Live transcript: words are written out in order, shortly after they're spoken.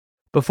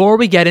Before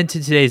we get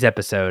into today's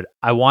episode,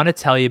 I want to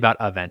tell you about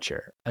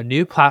Venture, a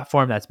new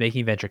platform that's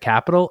making venture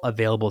capital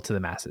available to the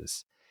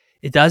masses.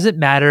 It doesn't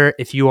matter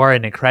if you are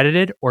an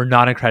accredited or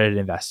non-accredited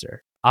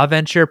investor.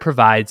 Venture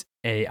provides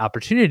an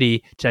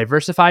opportunity to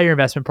diversify your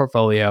investment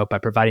portfolio by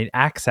providing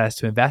access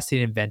to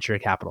investing in venture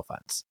capital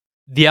funds.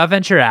 The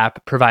Venture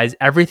app provides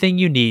everything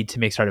you need to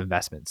make startup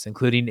investments,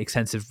 including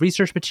extensive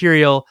research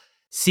material,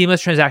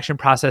 seamless transaction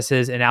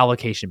processes, and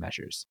allocation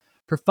measures.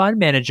 For fund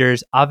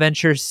managers,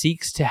 Venture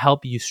seeks to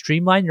help you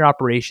streamline your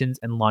operations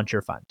and launch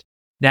your fund.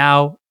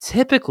 Now,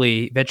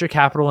 typically, venture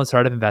capital and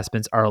startup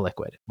investments are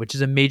illiquid, which is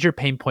a major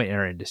pain point in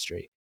our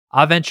industry.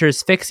 Venture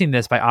is fixing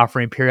this by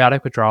offering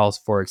periodic withdrawals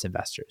for its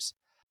investors.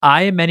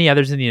 I and many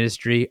others in the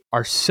industry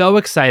are so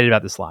excited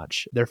about this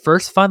launch. Their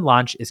first fund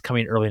launch is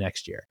coming early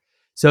next year.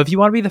 So if you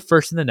want to be the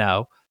first in the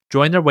know,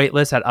 join their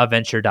waitlist at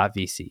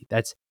aventure.vc.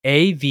 That's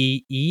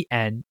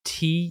AVENTURE.VC.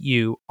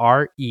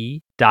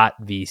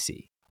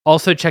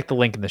 Also, check the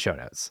link in the show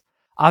notes.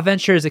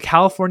 Venture is a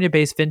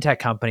California-based fintech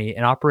company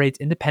and operates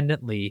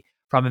independently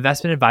from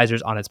investment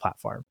advisors on its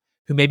platform,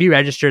 who may be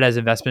registered as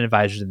investment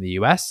advisors in the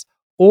US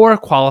or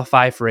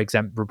qualify for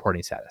exempt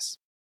reporting status.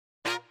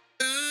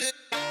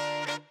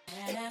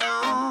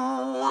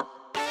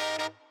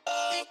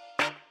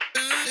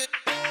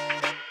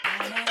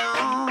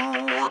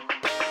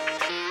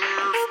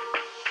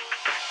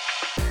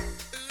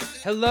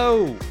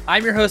 Hello,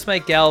 I'm your host,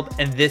 Mike Gelb,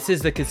 and this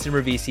is the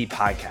Consumer VC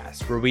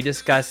podcast, where we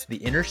discuss the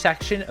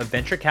intersection of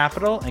venture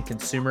capital and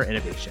consumer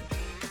innovation.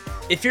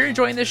 If you're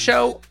enjoying this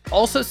show,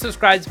 also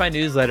subscribe to my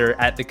newsletter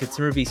at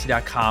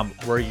theconsumervc.com,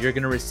 where you're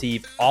going to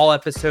receive all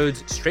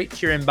episodes straight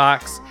to your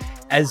inbox,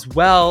 as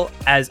well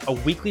as a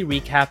weekly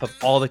recap of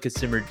all the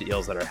consumer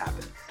deals that are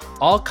happening.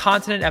 All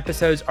content and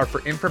episodes are for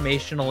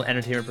informational and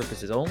entertainment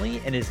purposes only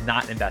and is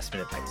not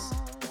investment advice.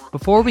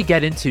 Before we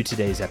get into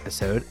today's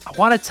episode, I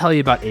want to tell you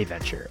about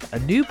Venture, a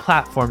new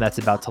platform that's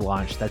about to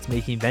launch that's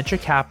making venture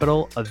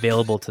capital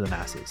available to the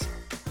masses.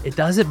 It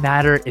doesn't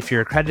matter if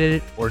you're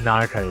accredited or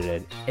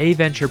non-accredited.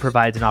 Venture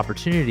provides an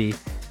opportunity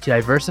to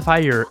diversify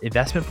your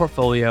investment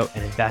portfolio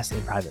and invest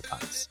in private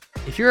funds.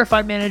 If you're a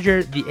fund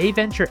manager, the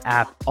Venture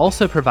app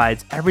also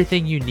provides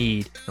everything you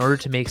need in order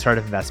to make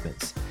startup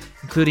investments,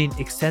 including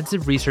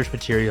extensive research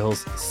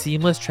materials,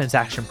 seamless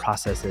transaction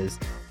processes,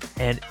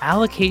 and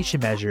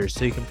allocation measures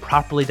so you can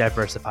properly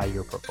diversify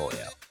your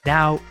portfolio.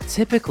 Now,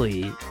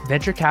 typically,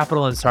 venture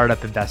capital and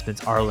startup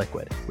investments are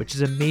liquid, which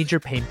is a major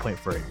pain point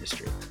for our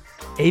industry.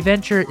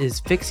 Venture is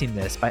fixing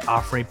this by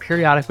offering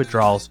periodic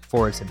withdrawals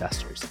for its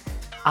investors.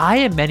 I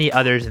and many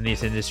others in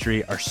this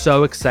industry are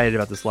so excited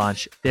about this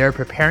launch. They are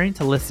preparing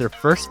to list their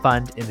first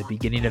fund in the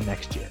beginning of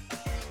next year.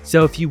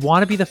 So if you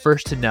want to be the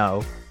first to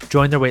know,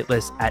 join their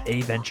waitlist at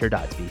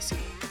aventure.vc.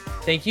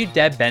 Thank you,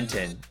 Deb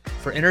Benton,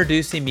 for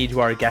introducing me to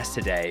our guest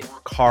today,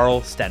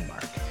 Carle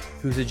Stenmark,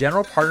 who's a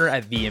general partner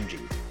at VMG.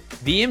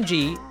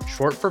 VMG,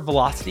 short for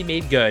Velocity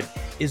Made Good,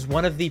 is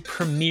one of the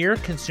premier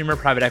consumer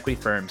private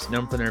equity firms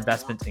known for their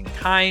investments in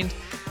Kind,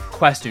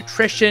 Quest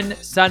Nutrition,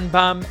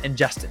 Sunbum, and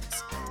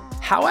Justin's.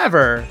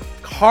 However,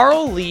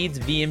 Carle leads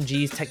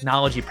VMG's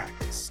technology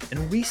practice,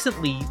 and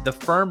recently the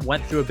firm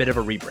went through a bit of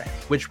a rebrand,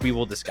 which we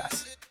will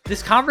discuss.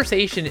 This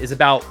conversation is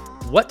about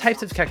what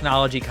types of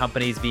technology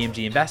companies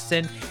VMG invests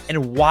in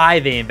and why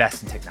they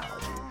invest in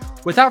technology.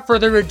 Without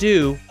further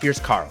ado, here's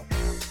Carle.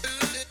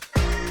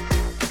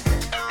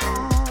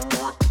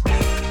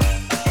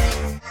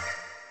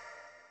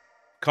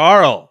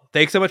 Carle,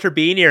 thanks so much for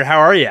being here. How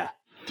are you?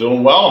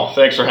 Doing well.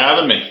 Thanks for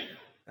having me.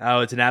 Oh,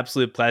 it's an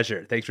absolute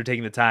pleasure. Thanks for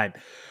taking the time.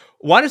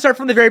 Want to start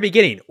from the very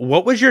beginning.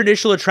 What was your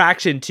initial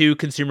attraction to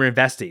consumer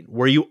investing?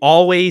 Were you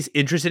always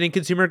interested in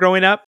consumer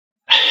growing up?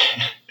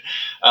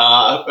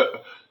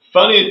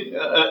 Funny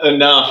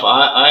enough,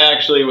 I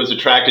actually was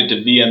attracted to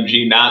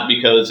VMG not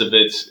because of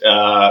its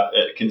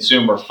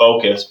consumer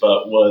focus,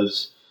 but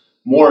was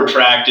more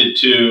attracted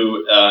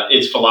to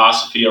its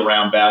philosophy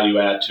around value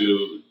add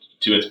to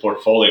its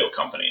portfolio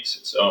companies.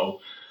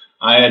 So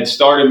I had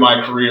started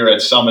my career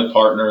at Summit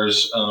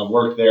Partners,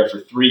 worked there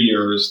for 3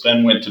 years,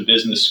 then went to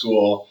business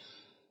school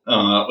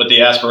with the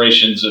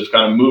aspirations of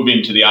kind of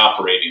moving to the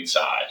operating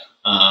side.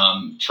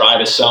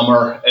 Tried a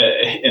summer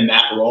in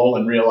that role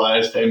and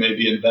realized, hey,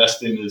 maybe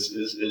investing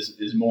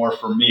is more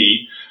for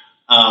me.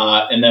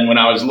 And then when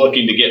I was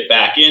looking to get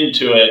back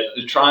into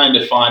it, trying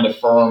to find a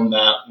firm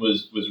that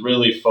was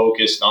really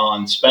focused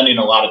on spending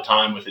a lot of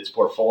time with its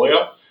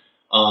portfolio.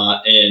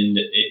 And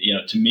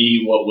to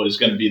me, what was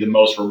going to be the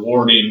most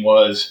rewarding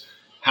was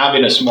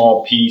having a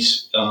small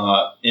piece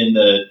in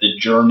the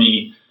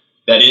journey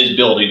that is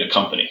building a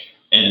company.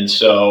 And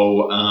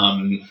so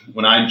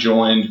when I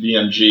joined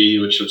VMG,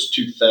 which was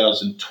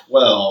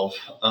 2012,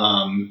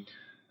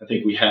 I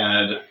think we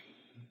had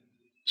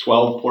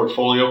 12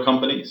 portfolio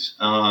companies.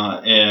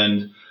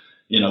 And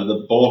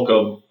the bulk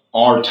of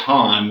our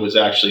time was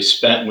actually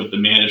spent with the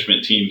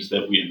management teams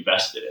that we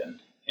invested in.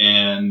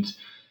 And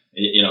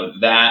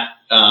that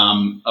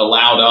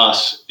allowed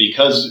us,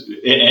 because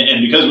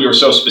we were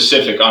so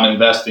specific on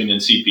investing in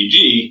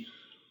CPG,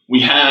 we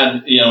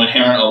had,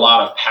 inherent a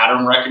lot of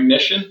pattern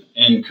recognition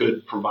and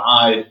could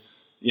provide,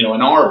 in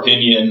our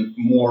opinion,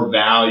 more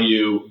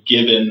value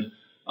given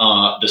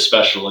the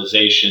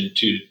specialization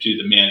to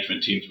the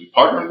management teams we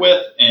partnered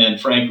with. And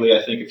frankly,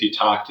 I think if you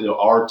talk to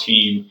our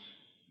team,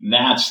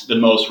 that's the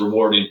most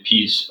rewarding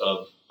piece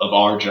of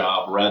our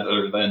job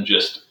rather than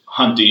just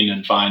hunting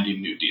and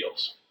finding new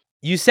deals.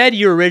 You said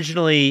you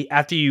originally,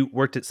 after you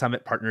worked at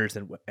Summit Partners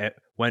and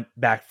went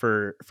back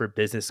for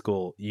business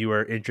school, you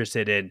were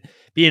interested in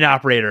being an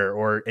operator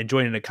or in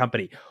joining a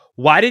company.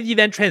 Why did you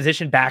then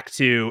transition back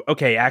to,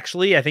 okay,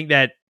 actually, I think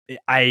that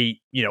I,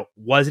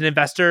 was an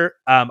investor.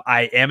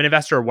 I am an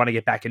investor or want to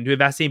get back into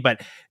investing,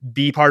 but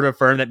be part of a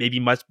firm that maybe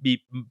must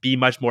be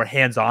much more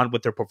hands-on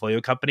with their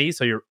portfolio companies.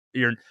 So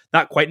you're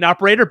not quite an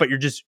operator, but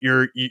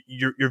you're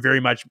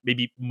very much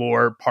maybe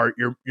more part,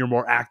 you're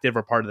more active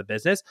or part of the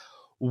business.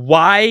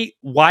 Why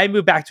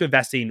move back to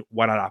investing?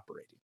 Why not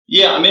operating?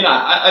 Yeah, I mean,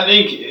 I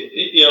think,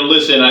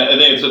 listen, I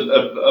think it's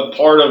a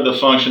part of the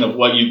function of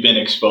what you've been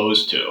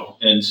exposed to.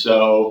 And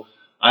so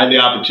I had the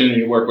opportunity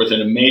to work with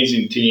an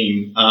amazing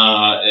team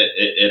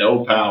at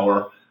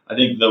O-Power. I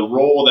think the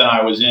role that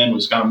I was in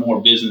was kind of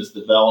more business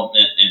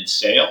development and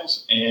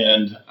sales.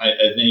 And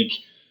I think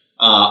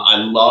I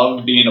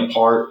loved being a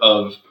part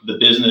of the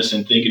business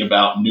and thinking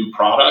about new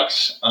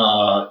products,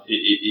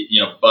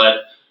 but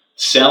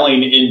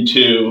selling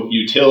into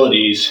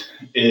utilities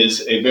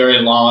is a very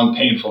long,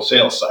 painful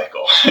sales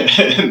cycle.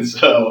 And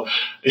so,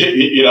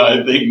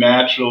 I think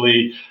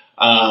naturally,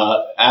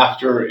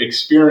 after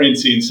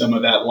experiencing some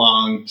of that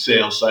long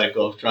sales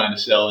cycle of trying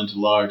to sell into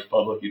large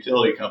public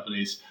utility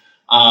companies,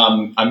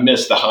 I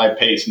miss the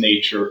high-paced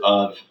nature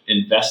of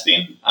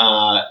investing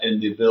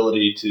and the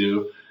ability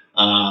to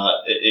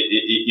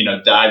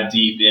dive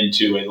deep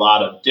into a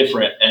lot of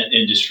different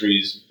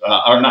industries,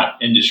 or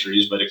not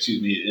industries, but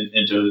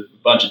into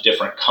a bunch of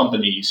different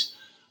companies,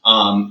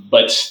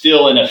 but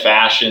still in a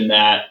fashion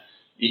that,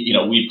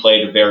 we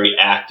played a very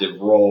active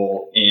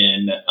role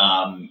in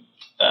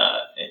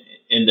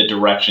the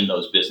direction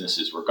those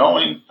businesses were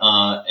going.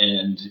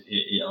 And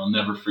I'll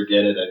never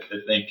forget it. I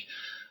think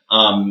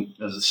it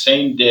was the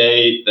same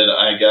day that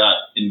I got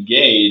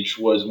engaged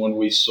was when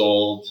we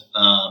sold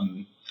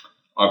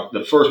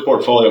the first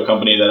portfolio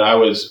company that I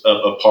was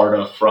a part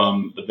of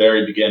from the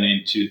very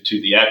beginning to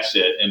the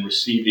exit, and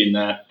receiving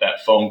that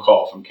phone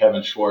call from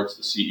Kevin Schwartz,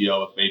 the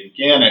CEO of Baby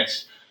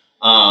Organics,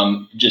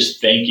 just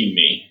thanking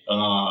me,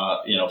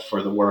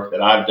 for the work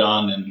that I've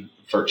done and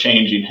for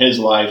changing his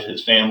life,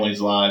 his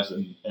family's lives,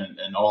 and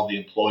all the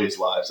employees'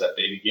 lives at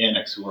Baby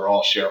Organics, who are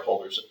all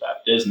shareholders of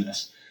that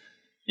business.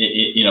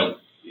 It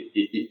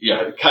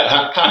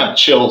kind of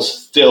chills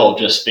still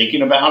just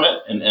thinking about it.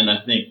 And I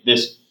think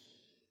this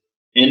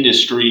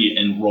industry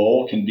and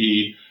role can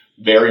be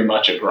very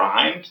much a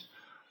grind.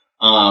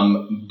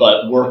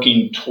 But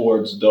working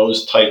towards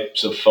those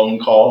types of phone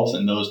calls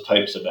and those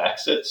types of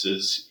exits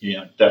is,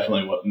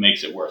 definitely what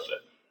makes it worth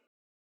it.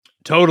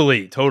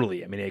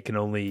 Totally. I mean, I can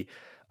only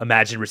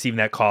imagine receiving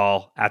that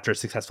call after a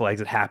successful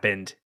exit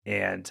happened,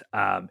 and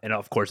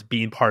of course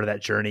being part of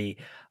that journey,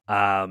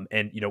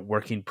 and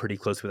working pretty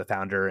close with the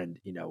founder, and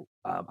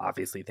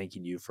obviously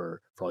thanking you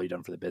for all you've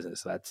done for the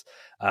business. So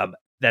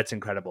that's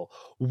incredible.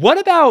 What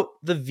about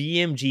the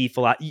VMG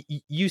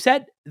philosophy? You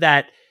said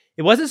that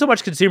it wasn't so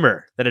much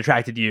consumer that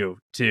attracted you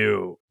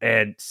to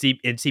in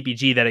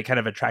CPG that it kind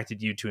of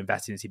attracted you to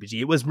investing in CPG.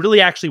 It was really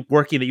actually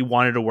working that you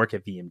wanted to work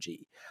at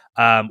VMG,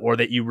 or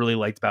that you really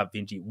liked about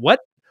VMG.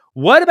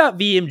 What about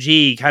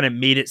VMG kind of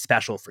made it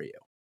special for you?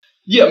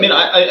 Yeah, I mean,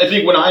 I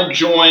think when I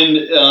joined,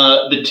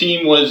 the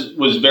team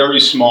was very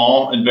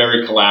small and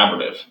very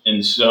collaborative.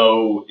 And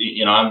so,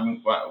 I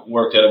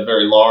worked at a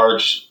very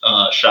large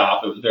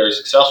shop. It was a very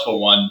successful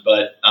one,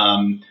 but,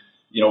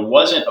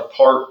 wasn't a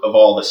part of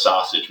all the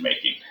sausage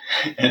making.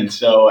 And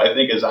so I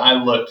think as I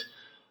looked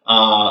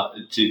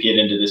to get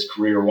into this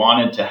career,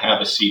 wanted to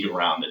have a seat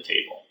around the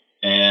table.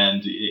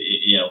 And,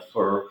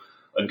 for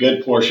a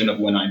good portion of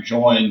when I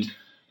joined,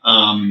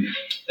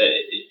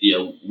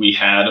 we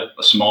had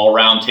a small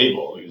round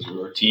table because we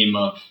were a team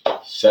of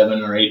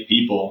 7 or 8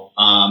 people,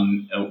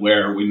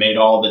 where we made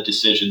all the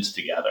decisions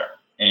together.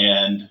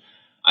 And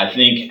I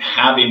think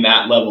having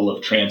that level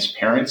of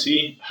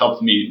transparency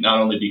helped me not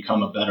only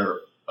become a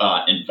better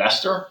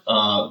investor,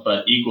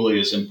 but equally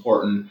as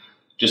important,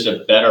 just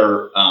a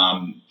better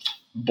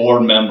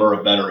board member,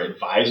 a better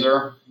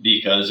advisor,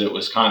 because it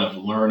was kind of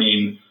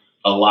learning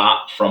a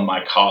lot from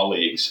my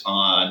colleagues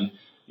on,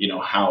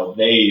 how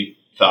they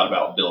thought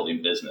about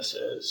building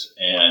businesses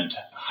and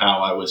how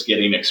I was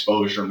getting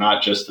exposure,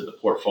 not just to the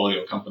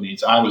portfolio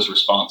companies I was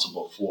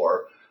responsible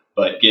for,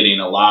 but getting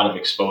a lot of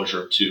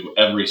exposure to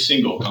every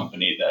single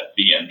company that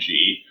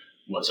VMG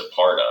was a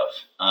part of.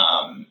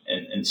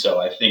 And so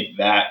I think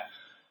that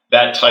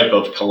type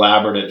of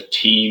collaborative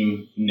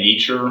team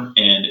nature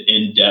and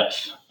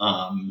in-depth,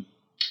 kind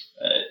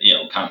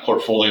of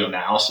portfolio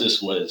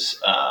analysis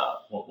was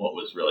what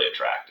was really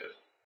attractive.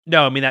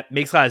 No, I mean, that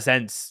makes a lot of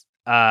sense.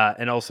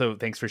 And also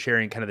thanks for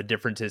sharing kind of the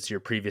differences to your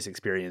previous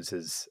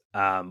experiences,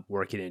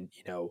 working in,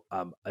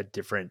 a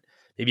different,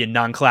 maybe a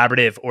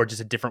non-collaborative or just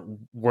a different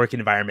work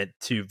environment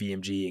to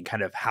VMG and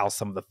kind of how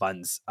some of the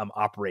funds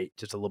operate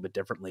just a little bit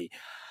differently.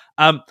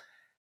 A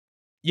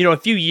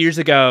few years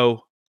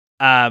ago,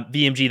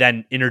 VMG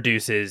then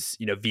introduces,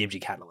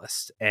 VMG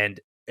Catalyst and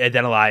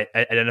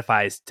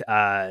identifies,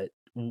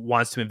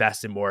 wants to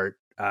invest in more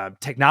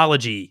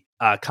technology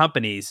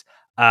companies.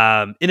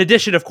 In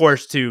addition, of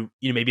course, to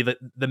maybe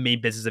the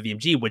main business of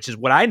VMG, which is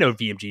what I know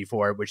VMG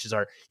for, which is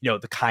our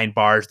the Kind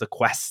bars, the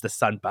Quests, the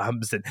Sun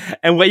Bums,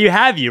 and what you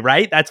have you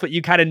right. That's what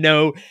you kind of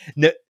know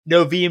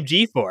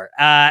VMG for.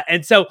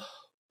 And so,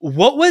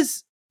 what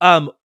was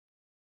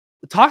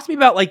talk to me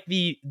about like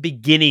the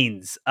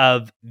beginnings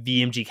of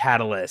VMG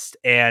Catalyst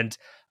and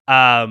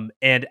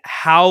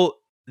how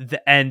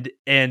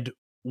and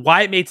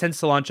why it made sense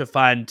to launch a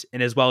fund,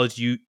 and as well as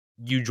you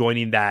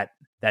joining that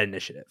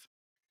initiative.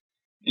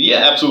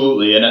 Yeah,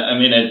 absolutely. And I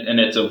mean, and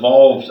it's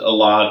evolved a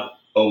lot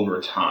over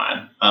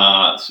time.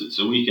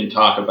 So we can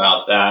talk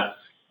about that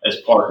as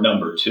part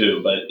number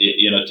two. But,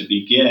 to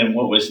begin,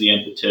 what was the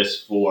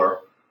impetus for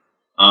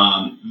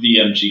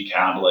VMG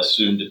Catalyst,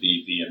 soon to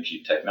be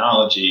VMG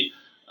Technology?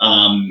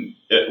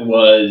 It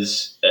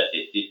was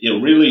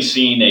really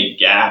seeing a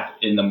gap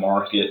in the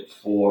market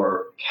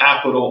for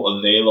capital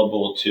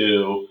available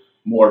to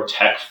more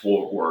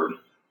tech-forward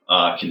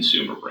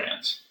consumer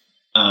brands.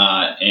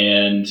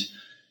 And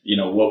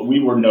what we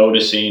were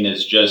noticing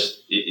is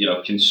just,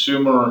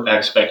 consumer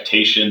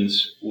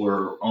expectations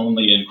were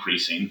only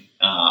increasing.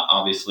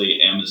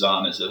 Obviously,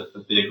 Amazon is a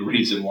big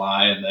reason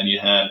why. And then you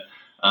had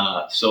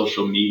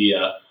social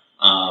media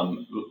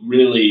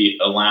really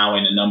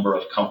allowing a number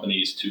of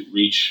companies to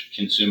reach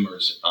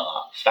consumers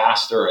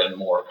faster and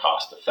more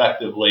cost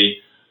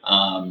effectively.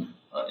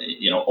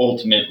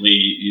 Ultimately,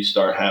 you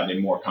start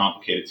having more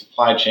complicated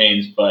supply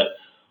chains. But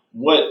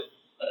what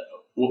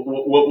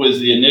was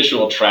the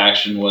initial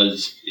attraction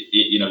was,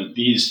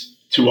 these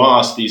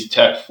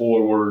tech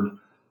forward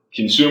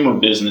consumer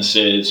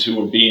businesses who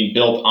were being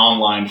built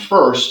online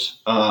first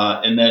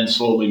and then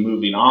slowly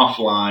moving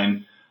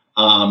offline,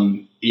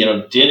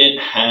 didn't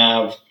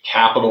have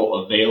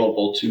capital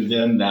available to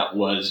them that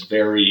was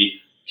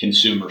very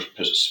consumer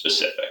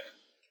specific.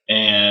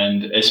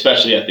 And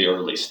especially at the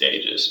early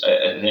stages,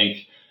 I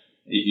think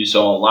you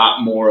saw a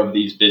lot more of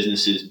these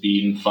businesses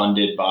being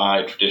funded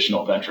by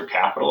traditional venture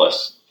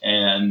capitalists.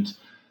 And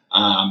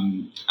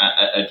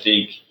I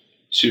think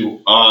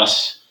to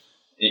us,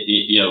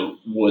 it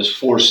was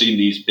forcing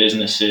these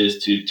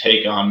businesses to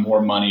take on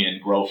more money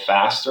and grow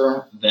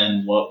faster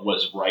than what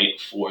was right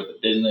for the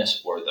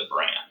business or the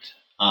brand.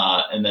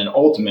 And then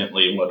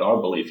ultimately, what our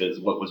belief is,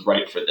 what was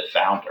right for the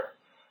founder.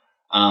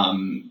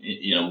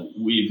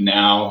 We've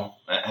now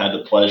had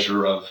the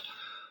pleasure of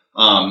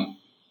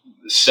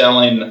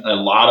selling a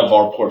lot of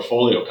our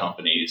portfolio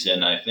companies.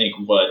 And I think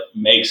what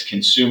makes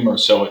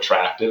consumers so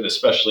attractive,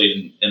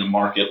 especially in a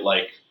market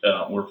like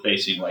we're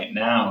facing right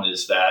now,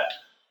 is that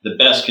the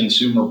best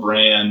consumer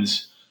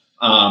brands,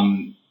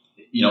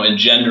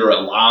 engender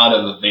a lot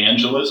of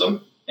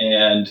evangelism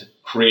and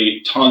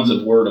create tons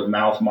of word of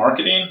mouth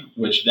marketing,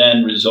 which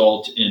then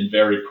result in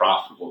very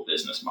profitable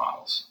business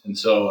models. And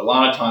so a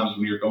lot of times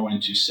when you're going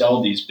to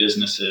sell these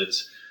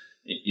businesses,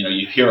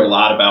 you hear a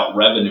lot about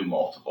revenue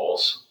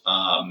multiples.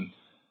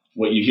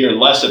 What you hear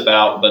less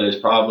about, but is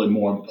probably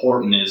more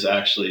important, is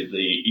actually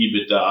the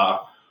EBITDA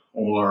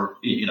or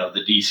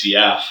the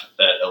DCF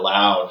that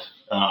allowed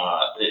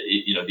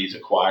these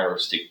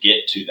acquirers to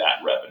get to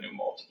that revenue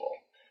multiple.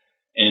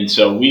 And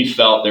so we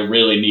felt there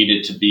really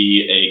needed to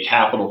be a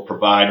capital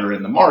provider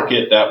in the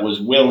market that was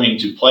willing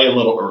to play a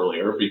little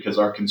earlier, because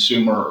our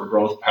consumer or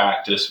growth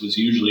practice was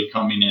usually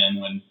coming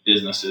in when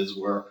businesses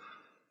were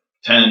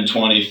 10,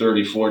 20,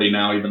 30, 40,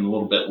 now even a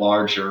little bit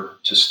larger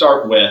to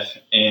start with.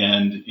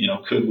 And,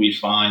 could we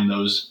find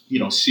those,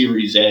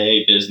 Series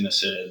A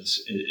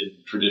businesses in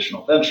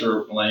traditional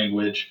venture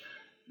language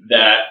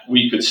that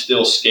we could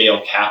still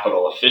scale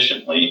capital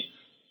efficiently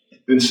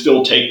and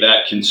still take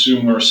that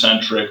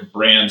consumer-centric,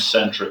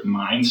 brand-centric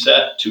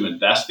mindset to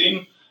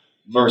investing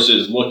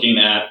versus looking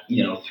at,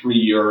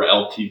 3-year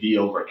LTV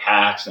over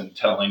CACs and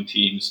telling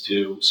teams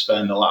to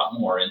spend a lot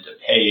more into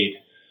paid,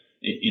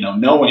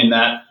 knowing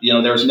that,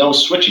 there's no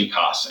switching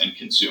costs in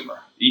consumer.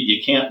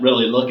 You can't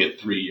really look at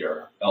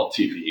 3-year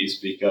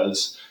LTVs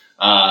because,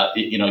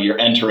 you're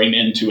entering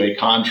into a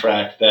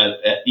contract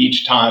that at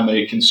each time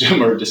a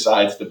consumer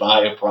decides to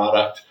buy a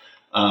product,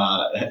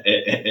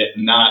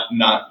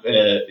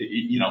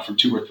 for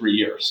 2 or 3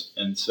 years.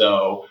 And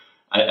so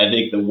I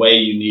think the way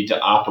you need to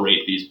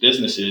operate these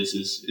businesses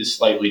is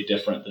slightly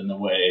different than the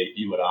way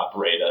you would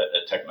operate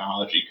a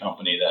technology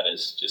company that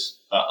is just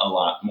a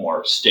lot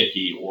more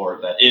sticky or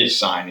that is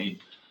signing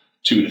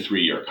 2 to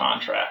 3 year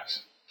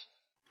contracts.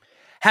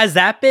 Has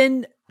that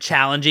been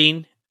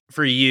challenging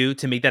for you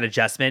to make that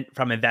adjustment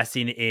from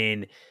investing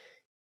in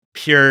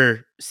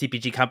pure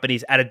CPG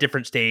companies at a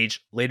different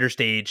stage, later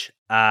stage,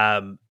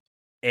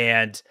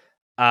 and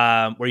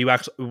where you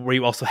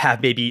also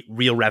have maybe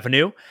real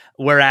revenue,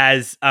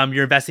 whereas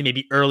you're investing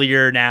maybe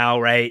earlier now,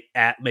 right,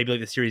 at maybe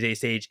like the Series A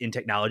stage in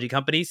technology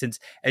companies, since,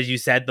 as you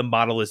said, the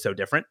model is so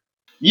different?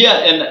 Yeah,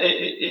 and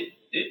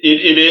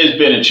it has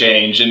been a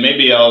change, and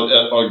maybe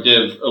I'll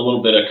give a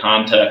little bit of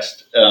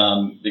context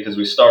because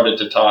we started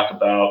to talk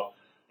about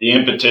the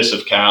impetus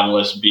of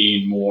Catalyst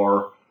being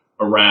more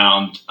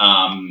around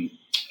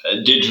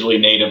digitally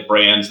native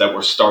brands that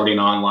were starting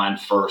online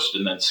first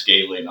and then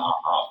scaling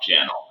off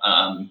channel.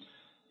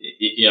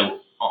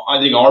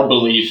 I think our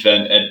belief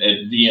at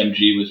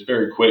VMG was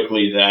very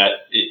quickly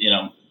that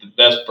the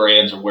best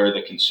brands are where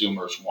the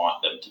consumers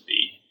want them to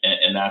be,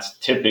 and that's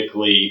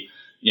typically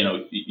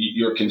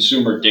your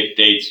consumer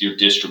dictates your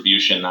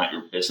distribution, not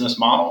your business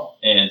model.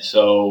 And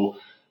so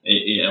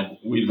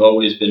we've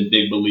always been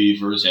big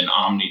believers in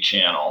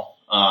omni-channel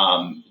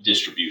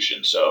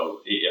distribution. So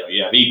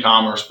you have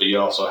e-commerce, but you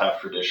also have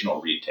traditional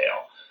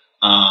retail.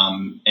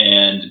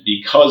 And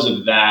because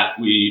of that,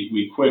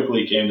 we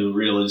quickly came to the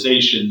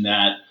realization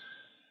that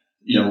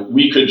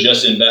we could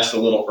just invest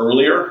a little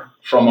earlier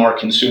from our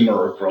consumer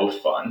or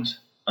growth fund,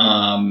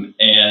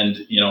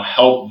 and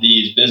help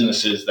these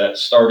businesses that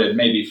started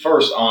maybe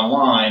first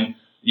online,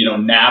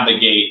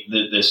 navigate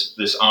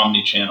this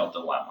omni-channel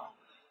dilemma.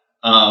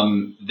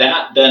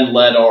 That then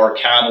led our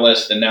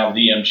Catalyst and now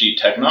VMG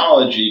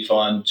Technology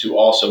Fund to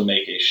also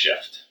make a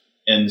shift.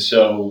 And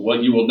so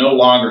what you will no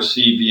longer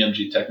see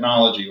VMG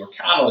Technology or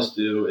Catalyst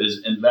do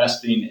is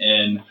investing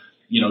in,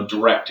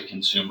 direct to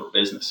consumer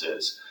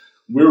businesses.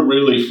 We're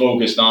really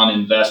focused on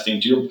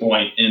investing, to your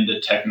point, in the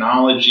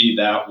technology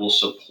that will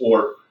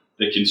support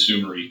the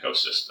consumer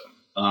ecosystem.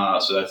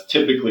 So that's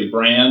typically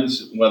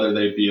brands, whether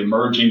they be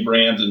emerging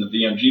brands in the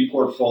VMG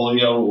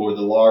portfolio or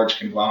the large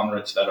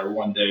conglomerates that are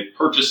one day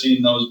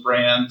purchasing those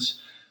brands,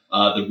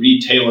 the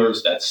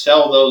retailers that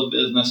sell those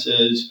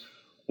businesses,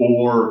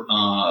 or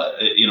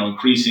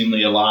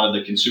increasingly a lot of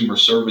the consumer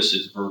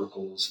services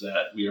verticals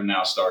that we are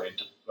now starting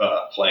to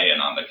play in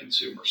on the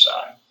consumer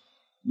side.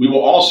 We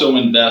will also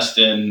invest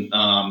in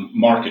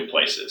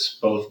marketplaces,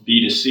 both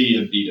B2C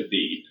and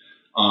B2B,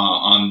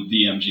 on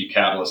VMG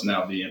Catalyst,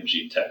 now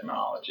VMG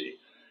Technology.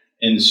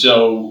 And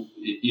so,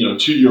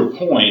 to your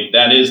point,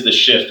 that is the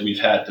shift we've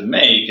had to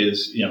make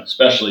is,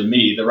 especially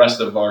me, the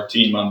rest of our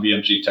team on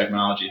VMG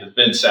Technology has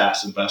been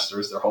SaaS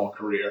investors their whole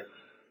career.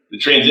 The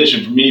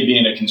transition from me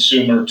being a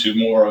consumer to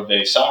more of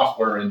a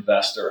software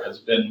investor has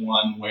been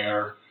one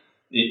where,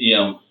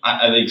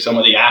 I think some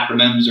of the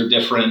acronyms are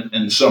different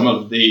and some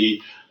of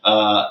the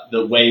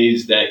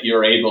ways that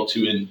you're able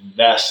to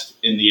invest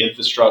in the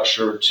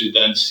infrastructure to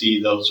then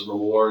see those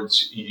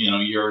rewards, a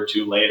year or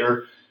two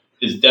later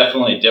is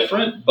definitely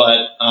different.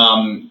 But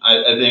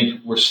I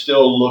think we're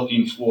still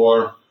looking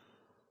for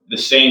the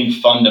same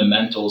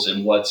fundamentals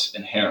in what's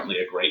inherently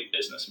a great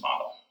business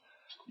model.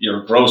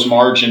 Your gross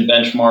margin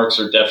benchmarks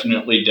are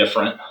definitely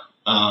different.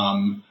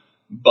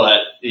 But,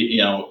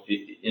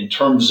 in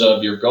terms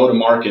of your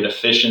go-to-market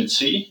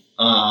efficiency,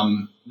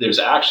 there's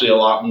actually a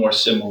lot more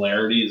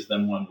similarities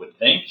than one would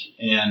think.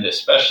 And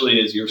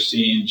especially as you're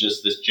seeing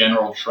just this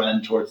general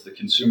trend towards the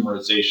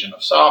consumerization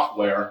of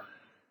software,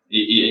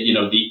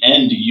 the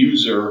end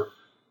user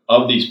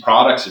of these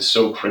products is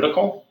so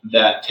critical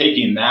that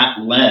taking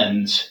that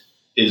lens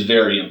is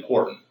very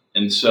important.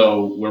 And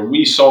so where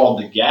we saw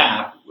the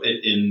gap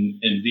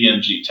in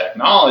VMG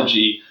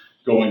Technology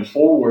going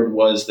forward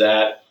was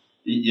that,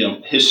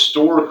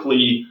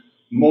 historically,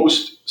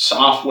 most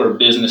software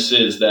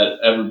businesses that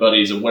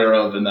everybody's aware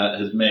of and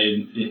that has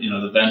made,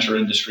 the venture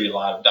industry a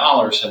lot of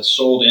dollars have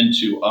sold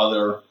into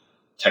other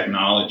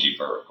technology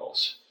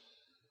verticals.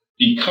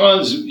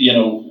 Because,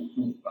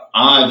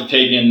 I've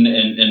taken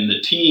and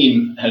the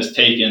team has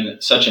taken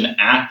such an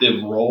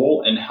active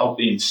role in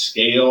helping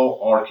scale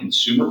our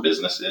consumer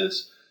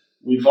businesses,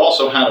 we've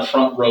also had a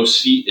front row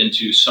seat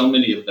into so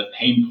many of the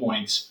pain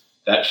points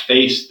that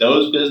face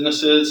those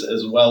businesses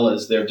as well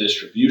as their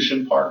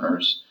distribution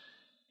partners.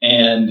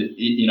 And,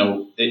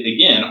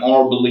 again,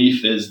 our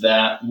belief is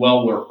that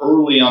while we're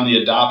early on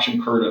the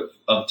adoption curve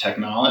of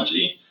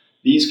technology,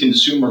 these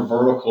consumer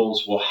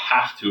verticals will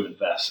have to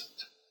invest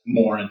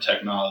more in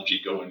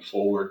technology going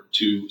forward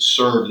to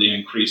serve the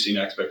increasing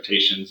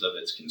expectations of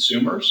its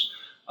consumers,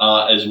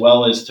 as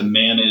well as to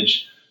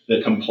manage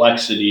the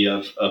complexity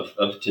of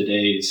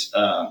today's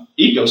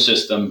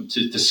ecosystem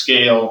to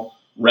scale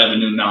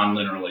revenue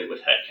non-linearly with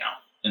headcount.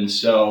 And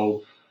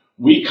so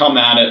we come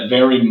at it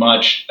very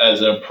much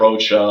as an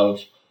approach of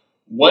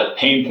what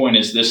pain point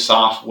is this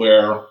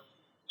software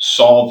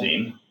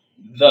solving,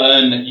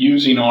 then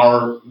using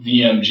our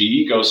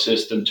VMG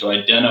ecosystem to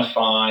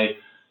identify,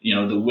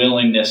 the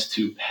willingness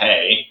to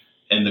pay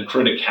and the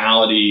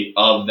criticality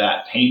of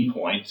that pain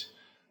point.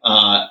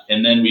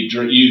 And then we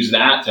use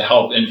that to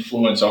help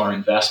influence our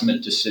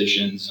investment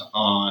decisions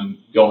on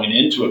going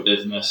into a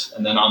business.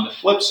 And then on the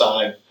flip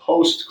side,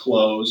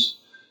 post-close,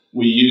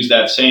 we use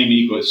that same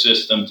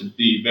ecosystem to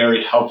be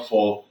very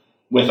helpful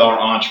with our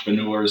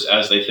entrepreneurs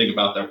as they think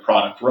about their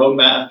product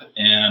roadmap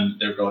and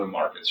their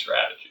go-to-market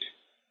strategy.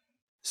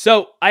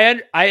 So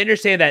I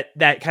understand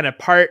that kind of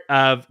part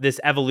of this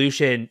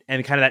evolution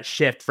and kind of that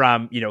shift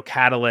from,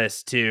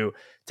 Catalyst to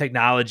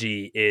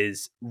technology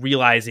is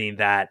realizing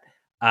that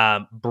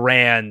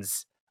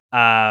brands,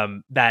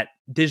 that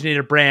digitally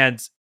native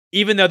brands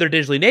even though they're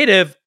digitally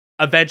native,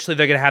 eventually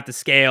they're going to have to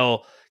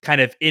scale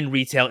kind of in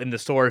retail in the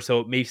store. So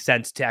it makes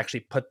sense to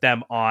actually put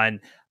them on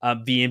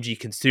VMG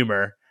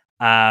consumer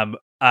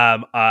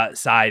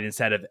side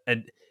instead of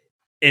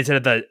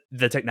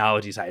the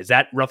technology side. Is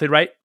that roughly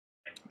right?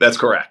 That's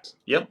correct.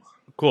 Yep.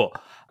 Cool.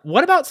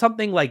 What about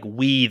something like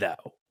We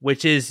though,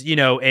 which is,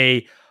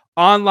 a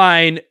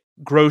online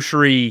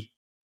grocery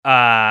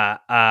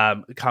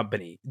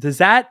company?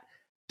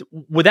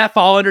 Would that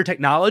fall under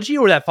technology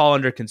or would that fall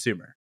under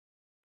consumer?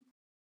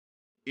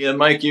 Yeah,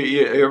 Mike,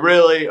 you're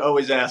really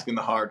always asking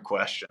the hard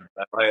question.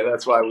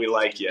 That's why we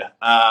like you.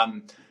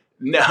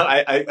 No,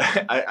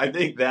 I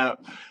think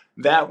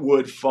that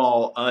would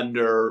fall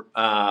under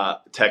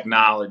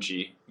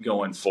technology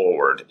going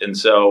forward. And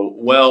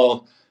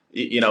so,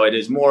 it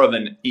is more of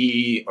an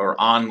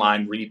or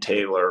online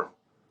retailer,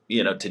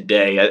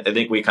 today. I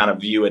think we kind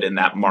of view it in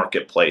that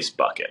marketplace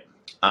bucket.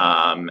 They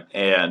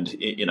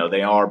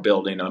are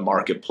building a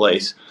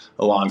marketplace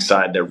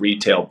alongside their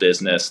retail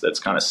business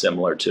that's kind of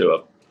similar to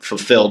a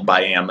fulfilled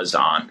by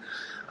Amazon.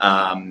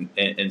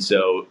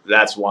 So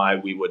that's why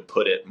we would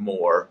put it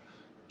more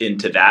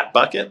into that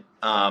bucket.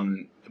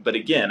 But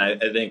again, I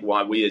think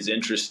why We is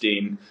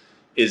interesting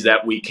is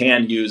that we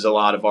can use a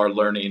lot of our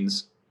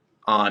learnings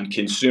on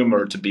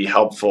consumer to be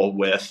helpful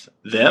with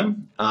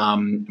them.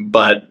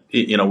 But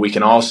we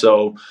can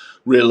also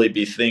really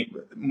be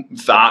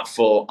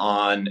thoughtful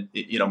on,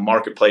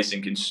 marketplace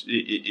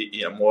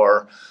and,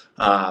 more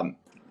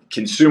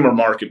consumer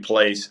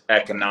marketplace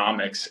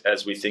economics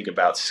as we think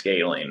about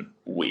scaling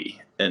We.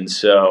 And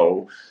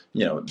so,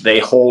 they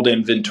hold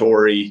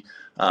inventory,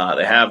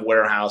 they have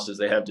warehouses,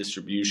 they have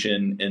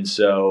distribution. And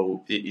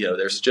so,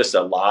 there's just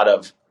a lot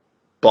of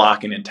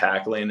blocking and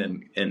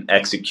tackling and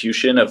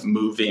execution of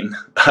moving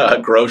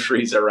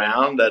groceries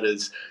around that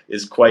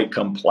is quite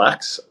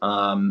complex,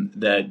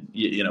 that,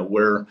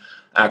 we're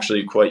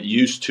actually quite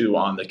used to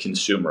on the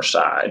consumer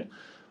side.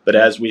 But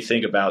as we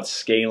think about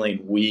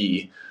scaling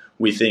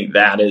we think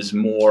that is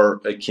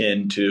more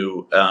akin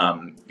to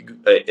a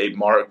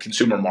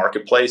consumer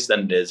marketplace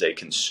than it is a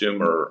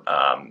consumer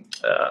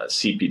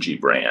CPG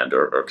brand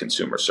or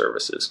consumer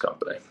services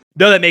company.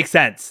 No, that makes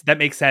sense. That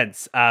makes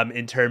sense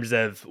in terms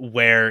of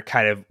where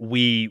kind of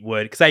we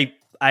would, because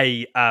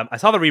I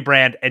saw the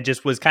rebrand and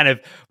just was kind of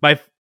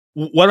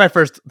one of my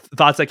first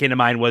thoughts that came to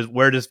mind was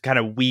where does kind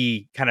of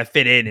We kind of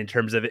fit in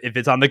terms of if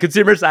it's on the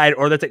consumer side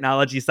or the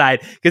technology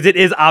side, because it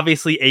is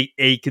obviously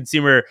a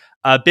consumer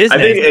business.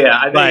 I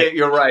think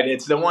you're right.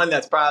 It's the one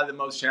that's probably the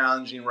most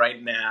challenging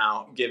right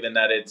now, given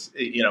that it's,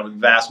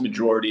 vast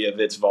majority of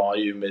its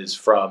volume is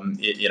from,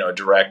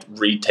 direct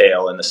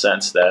retail in the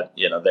sense that,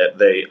 that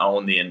they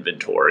own the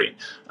inventory.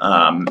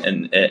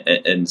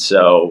 And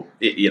so,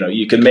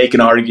 you can make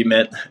an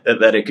argument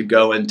that it could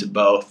go into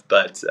both,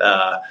 but,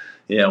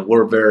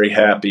 we're very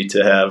happy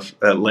to have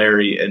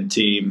Larry and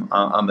team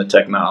on the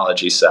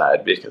technology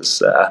side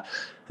because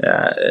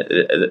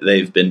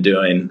they've been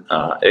doing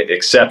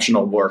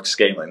exceptional work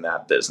scaling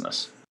that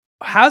business.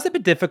 How's it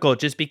been difficult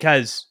just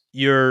because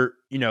you're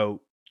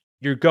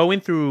going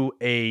through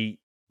a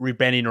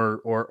rebranding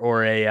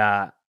or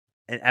an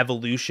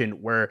evolution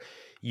where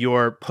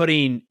you're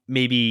putting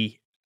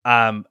maybe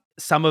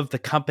some of the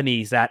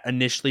companies that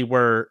initially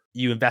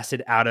you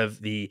invested out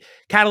of the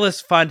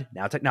Catalyst Fund,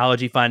 now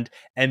Technology Fund,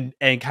 and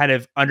kind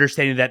of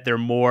understanding that they're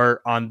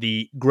more on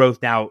the growth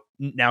now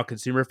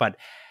Consumer Fund.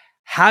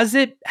 How has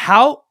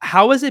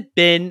it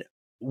been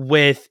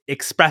with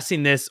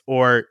expressing this,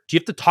 or do you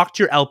have to talk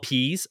to your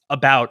LPs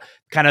about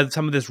kind of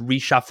some of this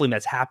reshuffling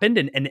that's happened,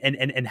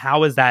 and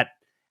how has that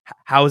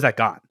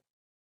gone?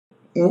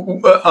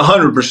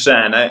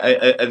 100%.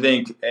 I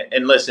think,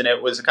 and listen,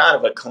 it was kind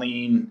of a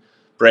clean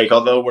break.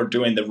 Although we're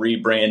doing the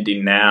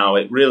rebranding now,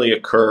 it really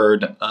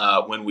occurred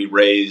when we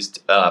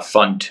raised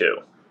Fund 2,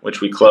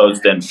 which we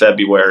closed in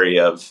February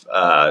of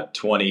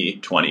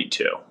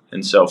 2022.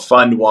 And so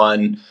Fund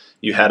 1,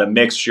 you had a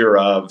mixture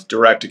of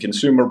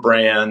direct-to-consumer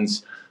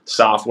brands,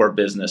 software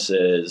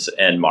businesses,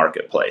 and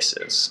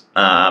marketplaces.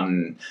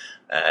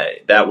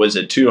 That was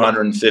a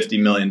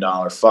 $250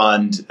 million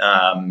fund.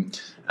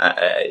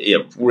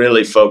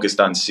 Really focused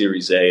on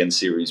Series A and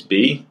Series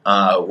B.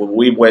 When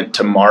we went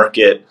to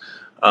market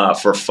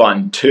for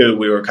Fund 2,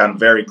 we were kind of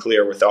very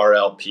clear with our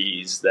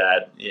LPs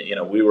that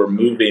we were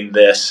moving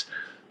this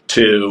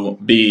to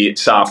be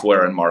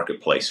software and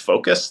marketplace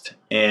focused,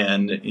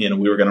 and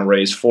we were going to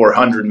raise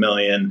 $400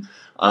 million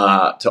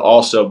to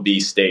also be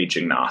stage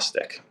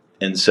agnostic.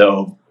 And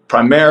so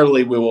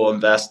primarily we will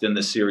invest in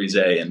the Series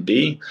A and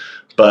B,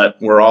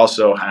 but we're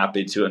also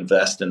happy to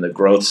invest in the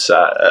growth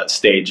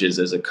stages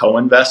as a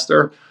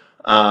co-investor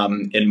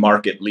in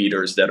market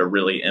leaders that are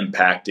really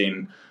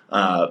impacting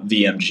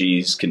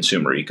VMG's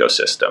consumer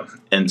ecosystem.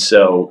 And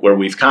so where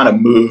we've kind of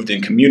moved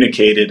and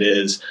communicated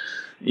is,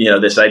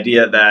 this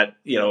idea that,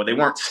 they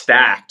weren't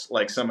stacked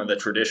like some of the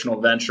traditional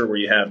venture where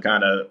you have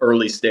kind of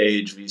early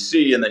stage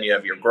VC and then you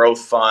have your growth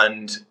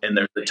fund and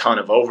there's a ton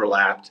of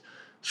overlap.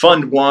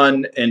 Fund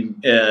 1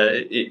 and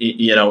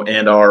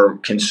our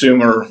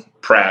consumer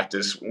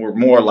practice were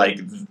more like,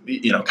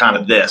 kind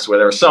of this, where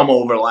there was some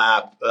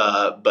overlap,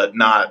 but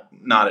not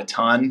a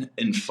ton.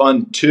 In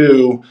Fund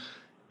 2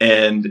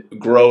 and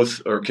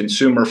Growth or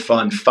Consumer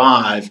Fund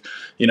 5,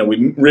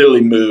 we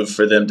really moved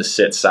for them to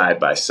sit side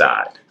by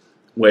side,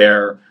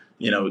 where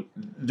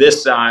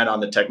this side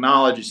on the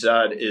technology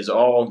side is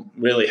all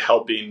really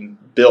helping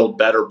build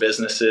better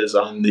businesses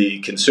on the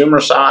consumer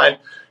side,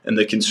 and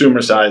the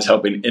consumer side is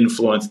helping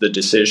influence the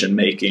decision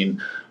making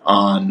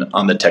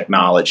on the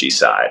technology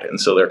side. And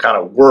so they're kind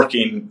of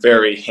working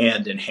very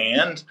hand in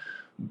hand,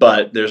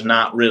 but there's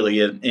not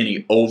really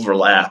any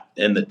overlap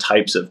in the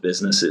types of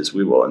businesses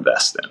we will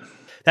invest in.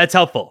 That's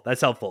helpful.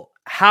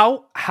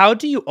 How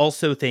do you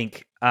also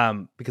think,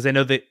 because I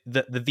know that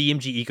the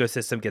VMG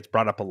ecosystem gets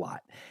brought up a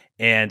lot,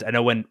 and I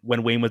know when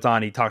Wayne was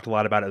on, he talked a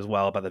lot about it as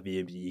well, about the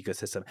VMG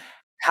ecosystem.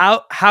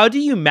 How do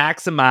you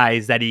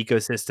maximize that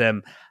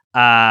ecosystem,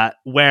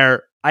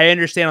 where I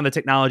understand on the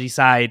technology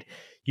side,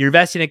 you're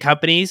investing in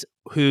companies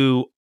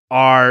whose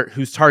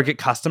target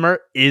customer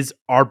is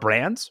our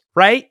brands,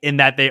 right? In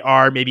that they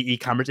are maybe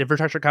e-commerce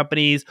infrastructure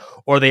companies,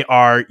 or they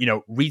are,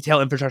 retail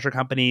infrastructure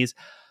companies.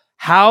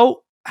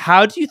 How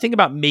do you think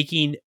about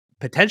making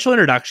potential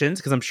introductions?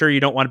 Because I'm sure you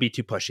don't want to be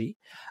too pushy.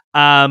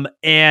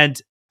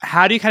 And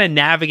how do you kind of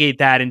navigate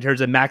that in terms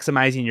of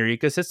maximizing your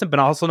ecosystem, but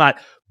also not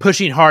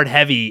pushing hard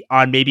heavy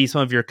on maybe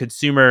some of your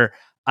consumer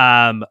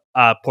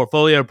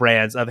portfolio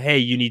brands of, hey,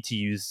 you need to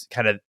use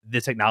kind of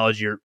this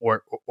technology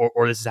or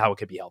this is how it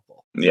could be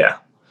helpful? Yeah.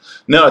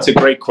 No, it's a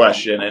great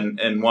question,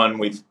 and one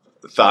we've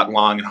thought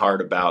long and hard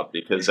about,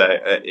 because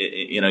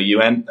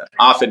you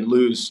often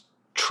lose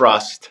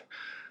trust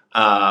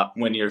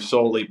when you're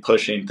solely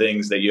pushing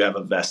things that you have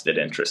a vested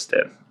interest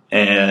in.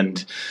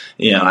 And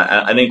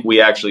I think we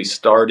actually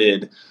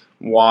started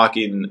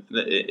walking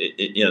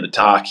the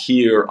talk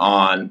here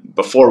on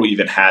before we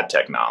even had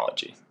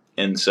technology.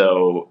 And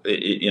so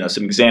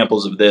some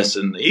examples of this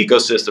in the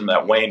ecosystem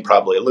that Wayne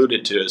probably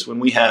alluded to is when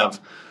we have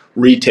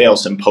retail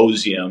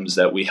symposiums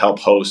that we help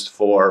host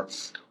for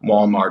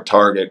Walmart,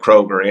 Target,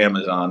 Kroger,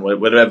 Amazon,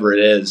 whatever it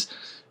is.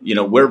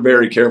 We're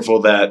very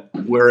careful that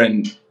we're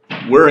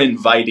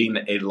inviting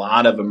a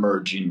lot of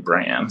emerging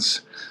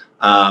brands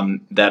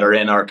that are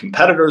in our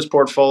competitors'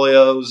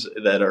 portfolios,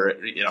 that are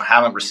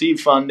haven't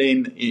received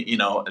funding,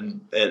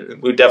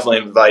 and we definitely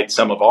invite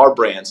some of our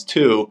brands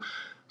too,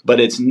 but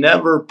it's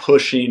never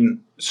pushing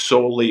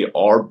solely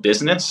our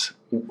business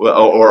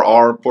or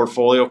our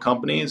portfolio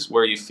companies,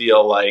 where you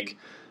feel like,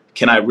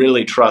 can I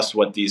really trust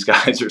what these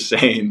guys are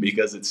saying,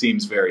 because it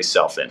seems very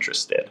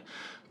self-interested.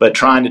 But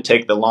trying to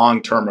take the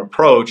long-term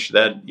approach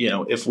that,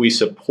 if we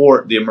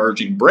support the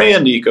emerging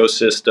brand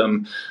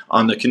ecosystem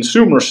on the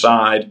consumer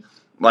side,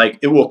 like,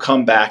 it will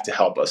come back to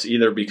help us,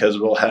 either because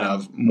we'll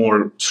have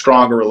more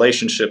stronger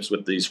relationships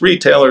with these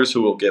retailers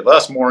who will give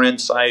us more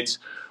insights,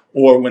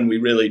 or when we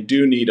really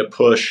do need to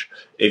push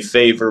a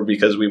favor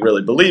because we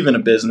really believe in a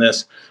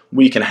business,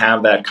 we can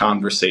have that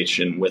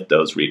conversation with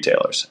those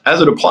retailers. As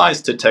it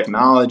applies to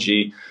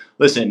technology,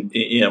 listen,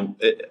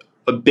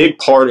 a big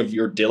part of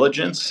your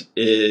diligence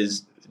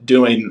is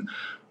doing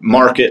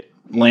market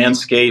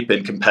landscape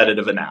and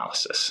competitive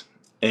analysis.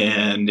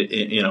 And,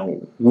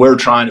 we're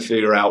trying to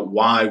figure out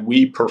why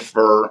we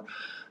prefer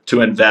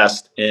to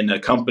invest in a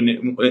company,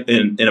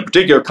 in a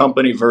particular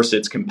company versus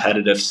its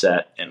competitive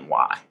set, and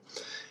why.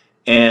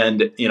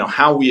 And,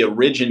 how we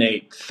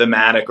originate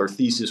thematic or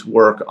thesis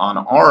work on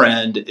our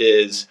end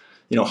is,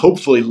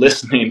 hopefully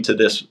listening to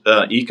this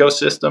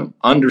ecosystem,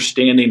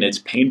 understanding its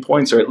pain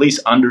points, or at least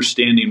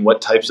understanding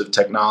what types of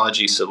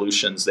technology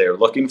solutions they're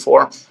looking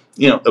for.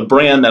 A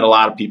brand that a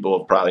lot of people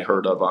have probably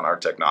heard of on our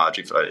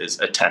technology is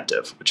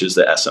Attentive, which is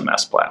the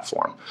SMS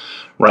platform,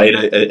 right?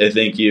 I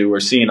think you were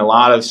seeing a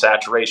lot of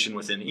saturation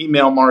within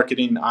email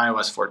marketing.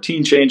 iOS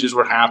 14 changes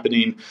were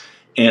happening,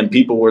 and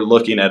people were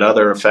looking at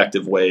other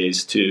effective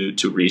ways to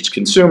reach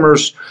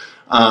consumers.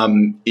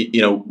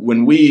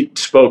 When we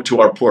spoke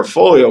to our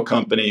portfolio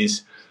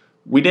companies,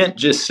 we didn't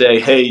just say,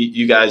 hey,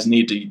 you guys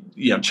need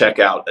to, check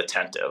out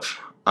Attentive.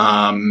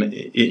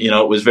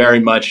 It was very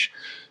much,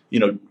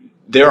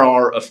 there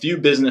are a few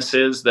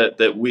businesses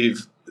that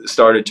we've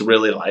started to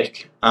really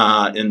like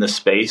in the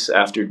space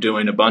after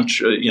doing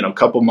a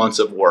couple months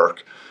of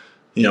work.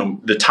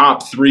 The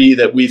top three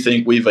that we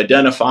think we've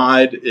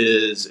identified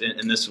is,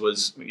 and this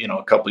was,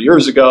 a couple of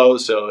years ago,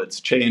 so it's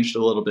changed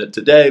a little bit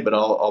today, but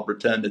I'll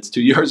pretend it's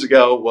 2 years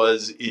ago,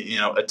 was,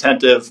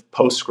 Attentive,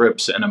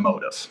 Postscripts, and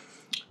Emotive.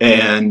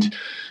 And,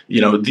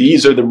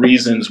 these are the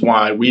reasons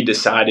why we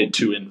decided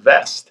to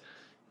invest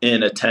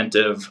in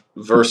Attentive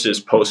versus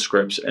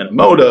Postscripts and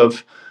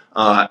Emotive.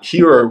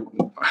 Here are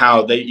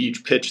how they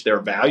each pitch their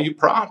value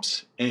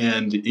props.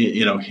 And,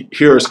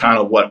 here's kind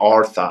of what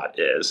our thought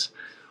is.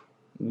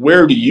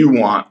 Where do you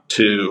want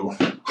to,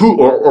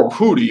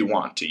 who do you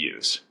want to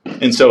use?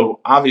 And so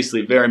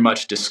obviously very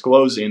much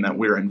disclosing that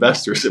we're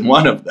investors in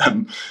one of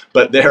them,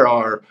 but there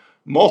are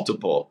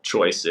multiple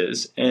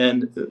choices.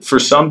 And for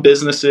some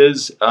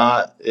businesses,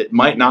 it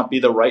might not be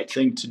the right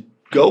thing to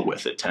go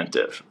with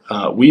Attentive.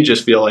 We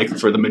just feel like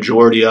for the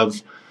majority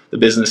of the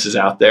businesses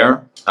out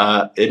there,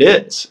 It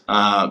is,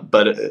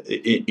 but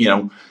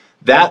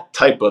that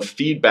type of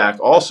feedback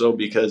also,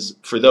 because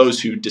for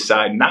those who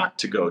decide not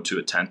to go to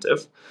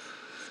Attentive,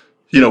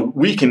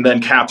 we can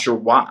then capture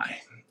why.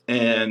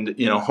 And,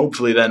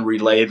 hopefully then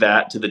relay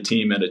that to the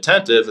team at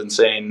Attentive and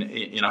saying,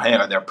 hey,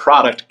 are there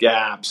product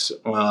gaps?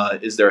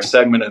 Is there a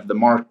segment of the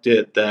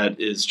market that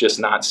is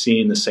just not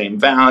seeing the same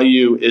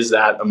value? Is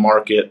that a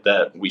market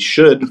that we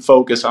should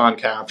focus on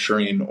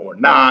capturing or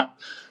not?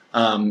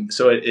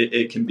 So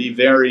it can be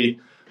very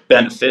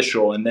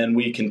beneficial. And then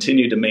we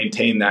continue to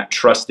maintain that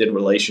trusted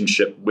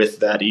relationship with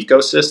that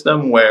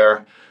ecosystem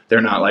where they're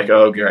not like,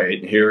 oh,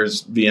 great,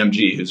 here's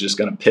VMG who's just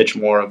going to pitch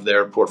more of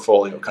their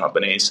portfolio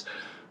companies.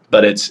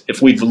 But it's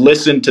if we've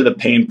listened to the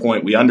pain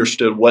point, we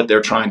understood what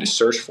they're trying to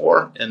search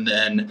for, and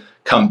then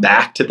come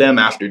back to them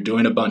after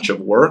doing a bunch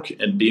of work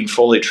and being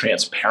fully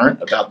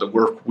transparent about the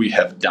work we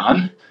have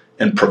done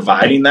and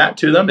providing that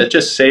to them, it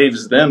just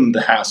saves them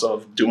the hassle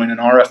of doing an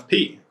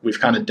RFP. We've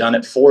kind of done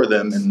it for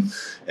them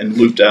and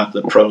looped out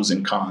the pros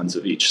and cons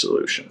of each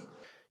solution.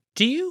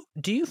 Do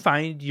you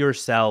find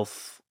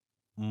yourself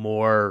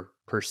more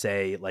per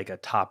se like a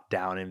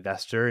top-down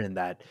investor in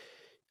that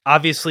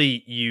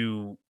obviously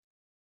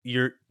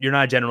you're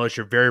not a generalist,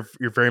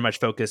 you're very much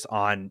focused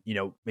on,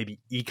 maybe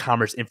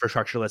e-commerce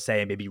infrastructure, let's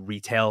say, and maybe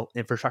retail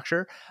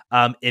infrastructure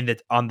on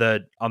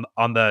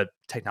the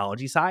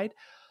technology side.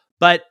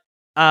 But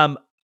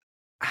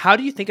how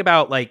do you think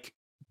about like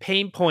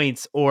pain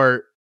points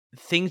or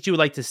things you would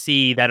like to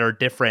see that are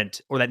different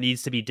or that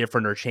needs to be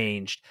different or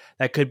changed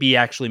that could be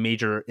actually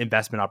major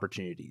investment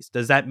opportunities?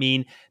 Does that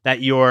mean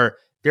that you're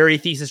very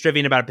thesis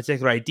driven about a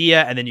particular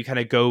idea and then you kind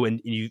of go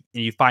and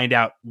you find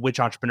out which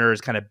entrepreneur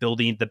is kind of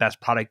building the best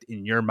product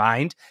in your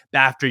mind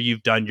after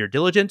you've done your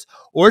diligence?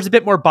 Or it's a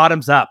bit more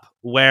bottoms up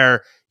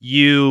where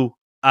you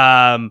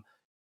talk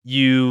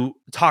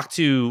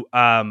to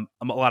a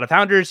lot of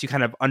founders, you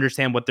kind of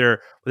understand what they're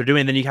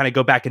doing, and then you kind of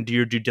go back and do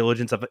your due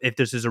diligence of if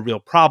this is a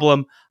real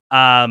problem,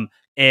 and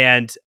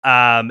then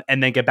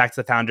get back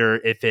to the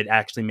founder if it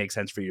actually makes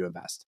sense for you to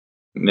invest.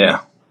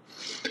 Yeah.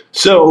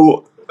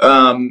 So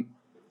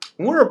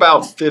we're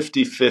about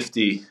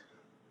 50-50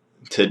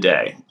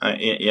 today.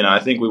 I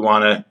think we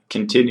want to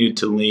continue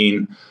to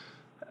lean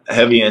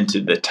heavy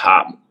into the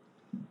top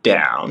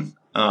down.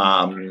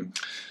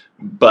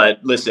 But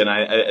listen,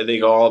 I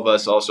think all of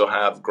us also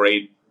have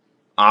great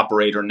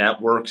operator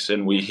networks,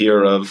 and we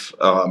hear of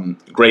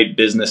great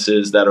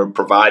businesses that are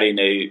providing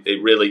a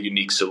really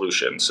unique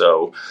solution.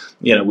 So,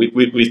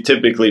 we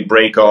typically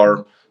break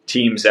our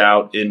teams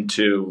out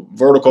into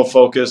vertical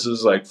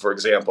focuses. Like, for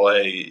example,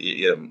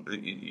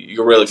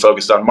 you're really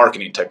focused on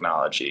marketing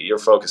technology. You're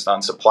focused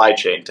on supply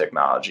chain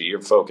technology.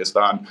 You're focused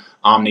on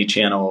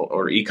omni-channel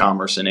or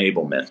e-commerce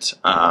enablement.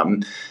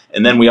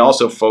 And then we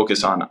also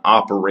focus on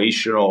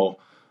operational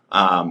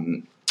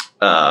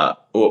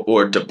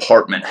or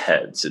department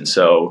heads. And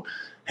so,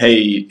 hey,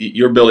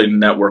 you're building a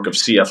network of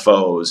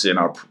CFOs in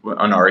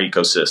our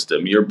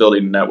ecosystem. You're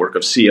building a network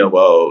of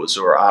COOs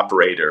or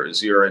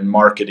operators. You're in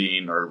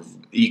marketing or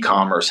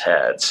e-commerce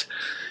heads.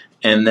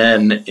 And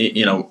then,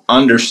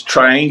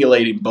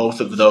 triangulating both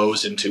of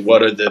those into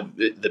what are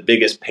the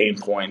biggest pain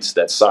points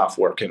that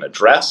software can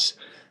address.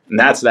 And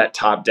that's that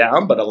top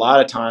down. But a lot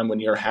of time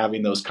when you're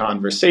having those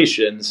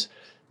conversations,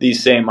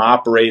 these same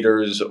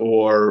operators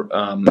or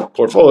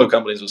portfolio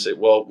companies will say,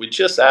 well, we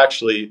just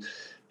actually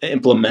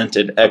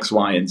implemented X,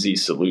 Y, and Z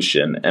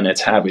solution, and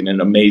it's having an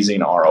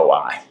amazing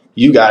ROI.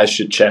 You guys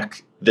should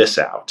check this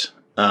out.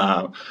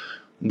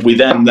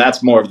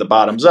 That's more of the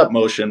bottoms up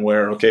motion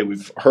where, okay,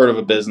 we've heard of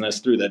a business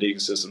through that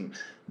ecosystem.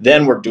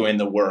 Then we're doing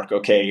the work.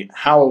 Okay,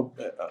 how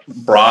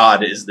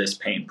broad is this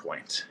pain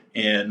point?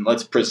 And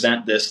let's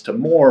present this to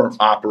more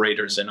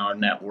operators in our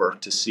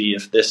network to see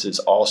if this is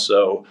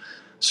also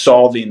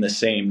solving the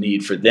same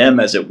need for them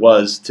as it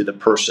was to the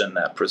person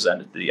that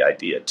presented the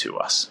idea to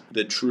us.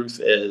 The truth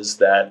is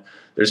that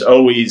there's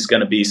always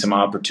going to be some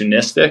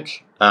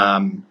opportunistic,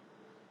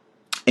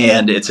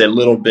 and it's a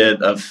little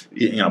bit of,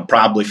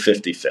 probably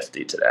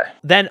 50-50 today.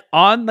 Then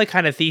on the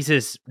kind of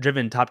thesis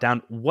driven top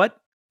down, what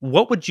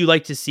would you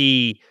like to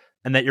see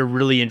and that you're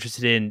really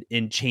interested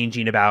in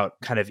changing about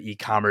kind of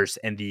e-commerce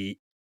and the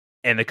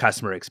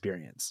customer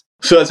experience?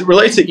 So as it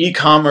relates to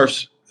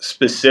e-commerce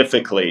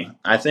specifically,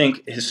 I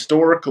think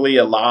historically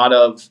a lot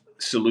of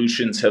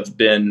solutions have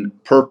been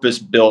purpose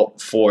built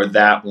for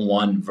that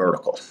one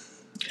vertical.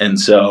 And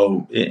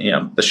so,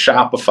 the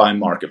Shopify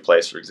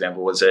marketplace, for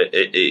example, was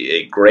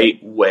a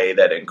great way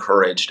that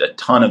encouraged a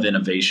ton of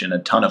innovation, a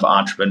ton of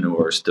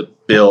entrepreneurs to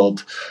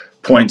build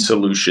point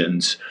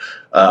solutions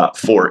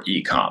for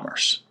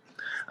e-commerce.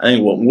 I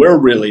think what we're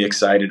really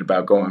excited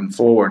about going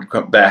forward,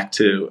 come back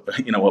to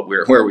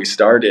where we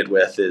started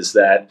with, is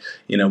that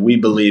we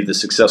believe the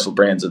successful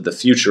brands of the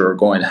future are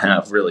going to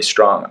have really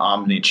strong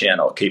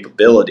omni-channel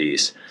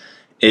capabilities.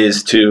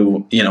 Is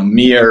to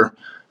mirror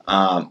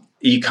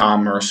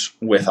e-commerce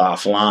with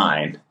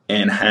offline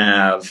and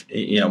have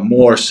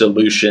more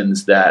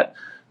solutions that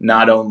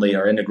not only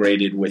are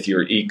integrated with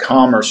your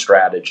e-commerce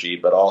strategy,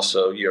 but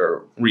also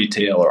your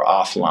retail or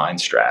offline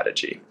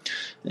strategy.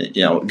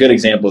 A good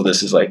example of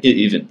this is like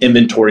even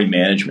inventory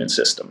management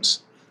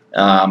systems.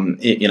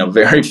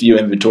 Very few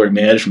inventory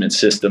management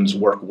systems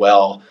work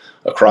well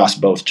across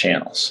both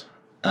channels.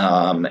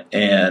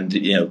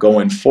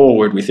 Going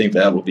forward, we think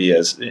that will be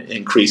as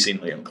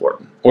increasingly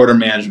important. Order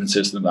management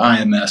system,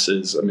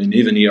 IMSs,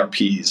 even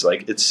ERPs. I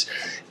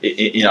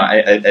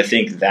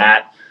think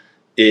that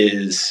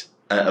is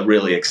a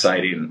really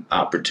exciting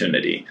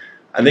opportunity.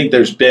 I think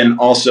there's been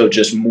also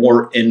just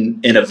more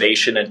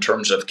innovation in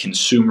terms of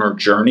consumer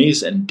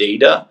journeys and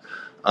data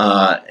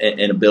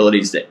and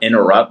abilities to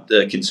interrupt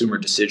the consumer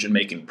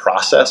decision-making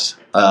process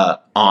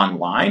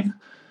online.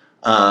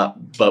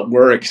 But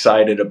we're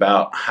excited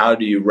about how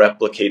do you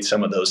replicate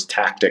some of those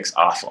tactics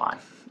offline.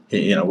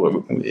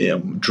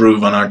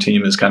 Drew on our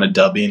team is kind of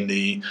dubbing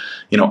the,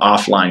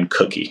 offline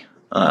cookie.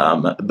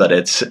 But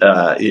it's,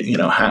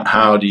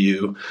 how do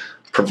you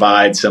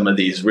provide some of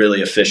these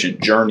really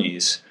efficient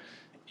journeys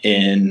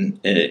in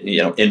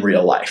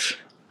real life?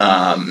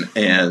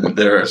 And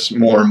there's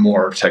more and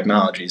more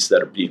technologies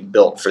that are being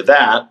built for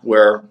that,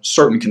 where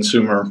certain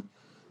consumer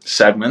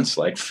segments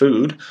like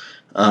food,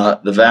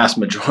 the vast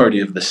majority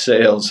of the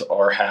sales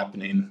are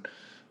happening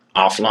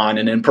offline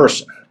and in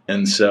person.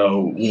 And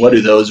so what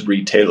do those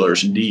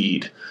retailers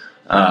need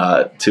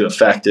to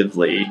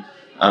effectively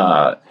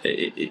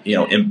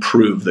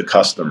improve the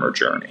customer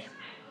journey?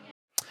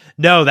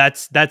 No,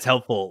 that's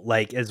helpful.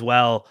 Like as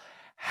well,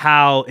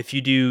 how if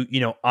you do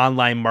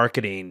online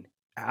marketing,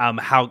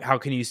 how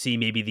can you see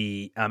maybe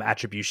the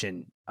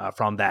attribution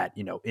from that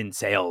in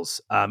sales?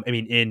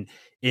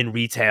 In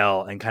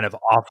retail and kind of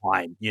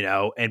offline,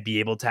 and be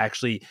able to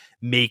actually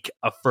make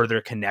a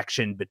further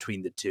connection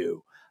between the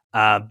two,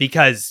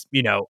 because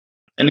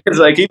And because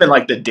even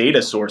the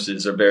data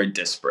sources are very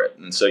disparate.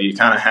 And so you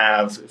kind of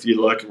have, if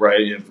you look, right,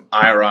 you have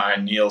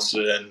IRI,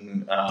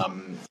 Nielsen,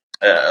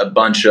 a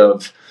bunch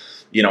of,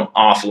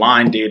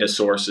 offline data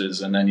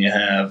sources. And then you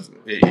have,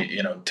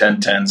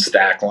 1010,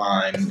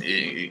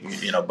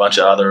 Stackline, a bunch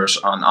of others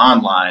on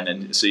online.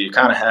 And so you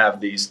kind of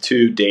have these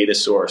two data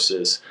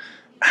sources.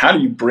 How do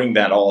you bring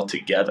that all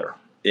together?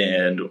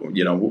 And,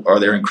 are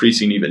there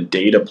increasing even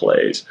data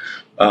plays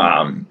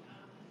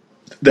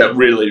that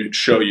really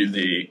show you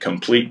the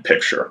complete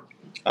picture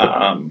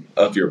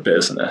of your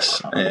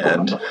business?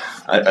 And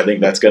I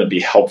think that's going to be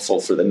helpful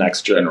for the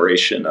next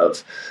generation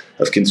of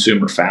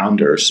consumer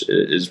founders,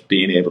 is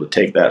being able to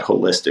take that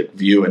holistic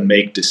view and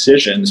make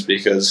decisions,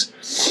 because,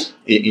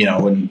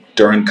 during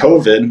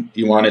COVID,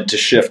 you wanted to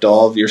shift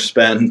all of your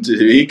spend to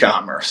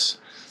e-commerce.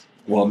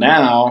 Well,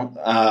 now,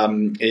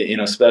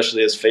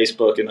 especially as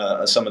Facebook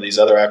and some of these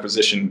other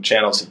acquisition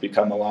channels have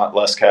become a lot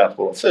less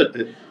capital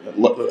efficient,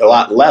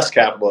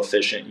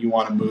 you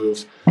want to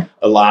move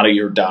a lot of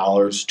your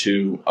dollars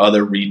to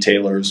other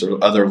retailers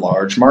or other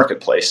large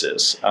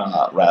marketplaces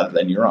rather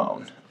than your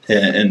own.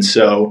 And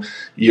so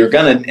you're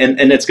going to,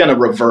 and it's going to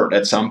revert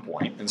at some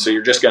point. And so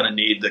you're just going to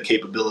need the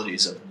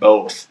capabilities of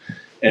both,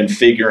 and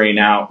figuring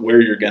out where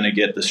you're going to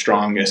get the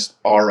strongest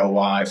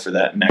ROI for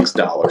that next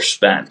dollar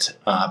spent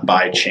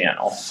by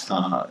channel.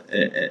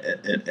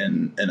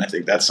 And I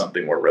think that's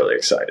something we're really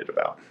excited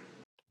about.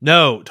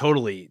 No,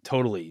 totally.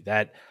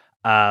 That,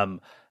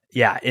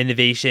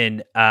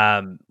 innovation,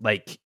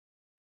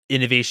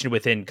 innovation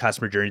within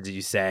customer journeys, as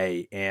you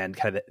say, and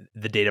kind of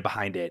the data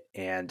behind it,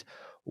 and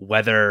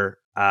whether,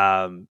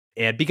 and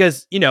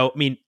because,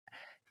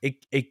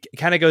 it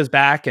kind of goes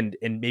back, and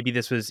maybe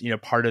this was,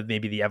 part of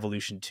maybe the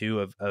evolution too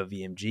of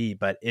VMG,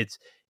 but it's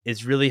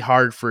really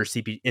hard for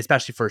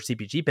especially for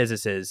CPG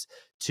businesses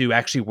to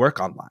actually work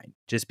online,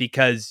 just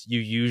because you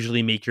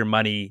usually make your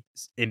money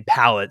in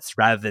pallets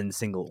rather than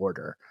single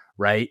order,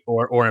 right?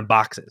 Or in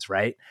boxes,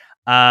 right?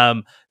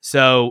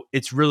 So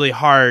it's really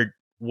hard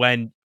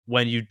when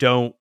you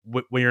don't,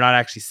 when you're not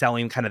actually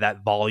selling kind of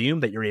that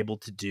volume that you're able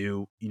to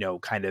do,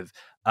 kind of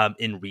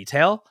in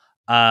retail.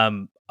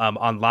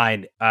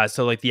 Online.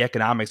 So the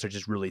economics are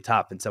just really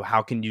tough. And so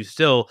how can you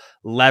still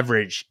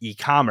leverage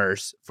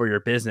e-commerce for your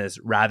business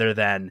rather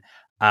than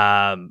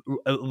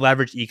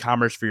leverage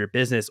e-commerce for your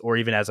business, or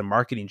even as a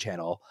marketing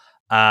channel,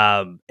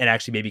 and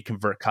actually maybe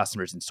convert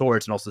customers in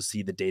stores and also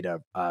see the data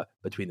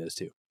between those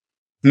two?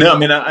 No,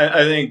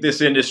 I think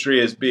this industry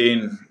is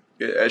being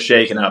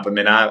shaken up. I've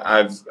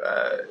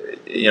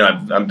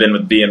been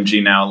with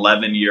VMG now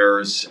 11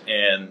 years,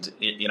 and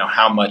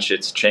how much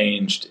it's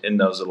changed in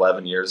those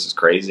 11 years is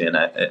crazy. And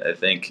I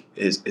think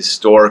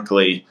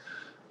historically,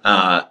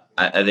 I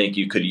think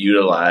you could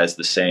utilize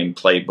the same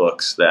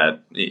playbooks that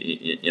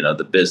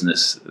the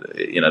business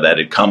that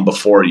had come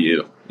before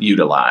you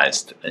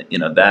utilized.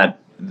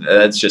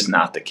 That's just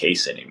not the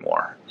case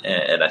anymore.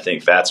 And I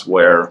think that's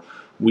where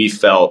we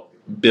felt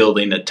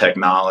building the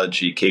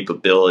technology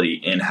capability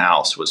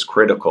in-house was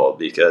critical,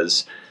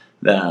 because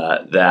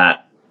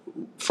that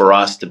for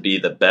us to be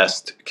the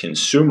best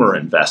consumer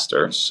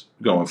investors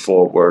going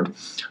forward,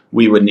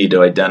 we would need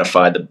to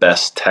identify the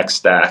best tech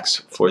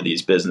stacks for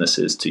these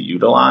businesses to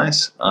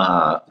utilize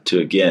to,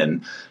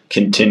 again,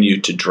 continue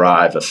to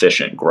drive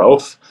efficient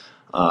growth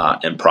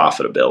and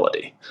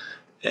profitability.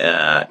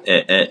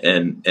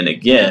 And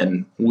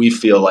again, we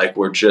feel like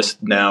we're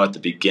just now at the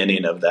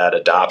beginning of that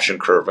adoption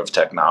curve of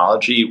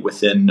technology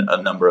within a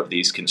number of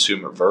these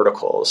consumer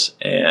verticals.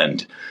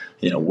 And,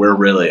 we're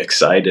really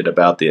excited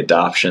about the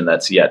adoption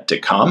that's yet to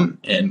come.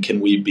 And can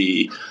we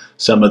be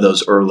some of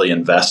those early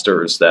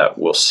investors that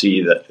will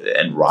see that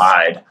and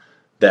ride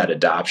that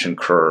adoption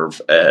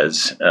curve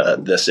as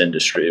this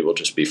industry will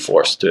just be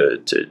forced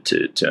to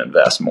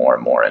invest more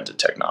and more into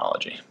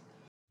technology.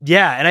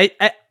 Yeah, and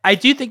I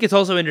do think it's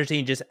also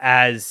interesting just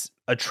as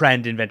a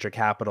trend in venture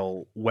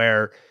capital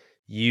where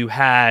you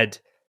had,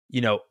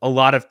 a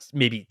lot of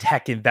maybe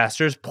tech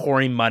investors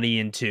pouring money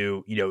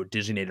into,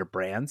 digitally native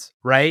brands,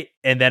 right?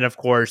 And then of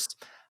course,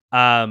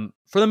 for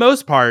the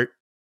most part,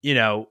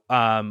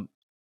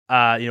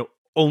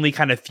 only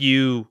kind of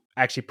few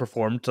actually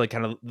performed to like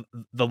kind of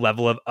the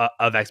level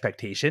of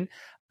expectation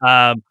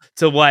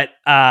to what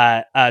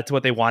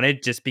they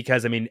wanted, just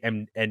because I mean,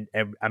 and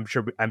I'm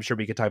sure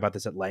we could talk about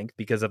this at length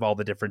because of all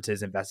the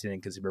differences investing in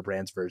consumer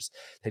brands versus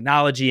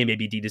technology, and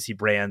maybe D2C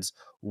brands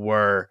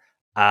were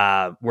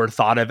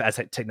thought of as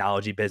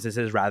technology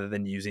businesses rather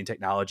than using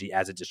technology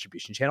as a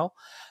distribution channel.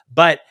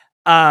 But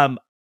I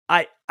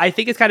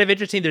think it's kind of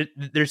interesting.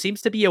 There seems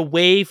to be a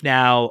wave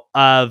now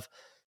of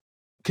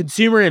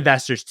consumer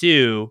investors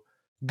too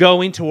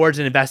going towards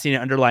and investing in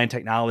underlying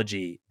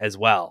technology as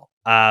well,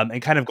 and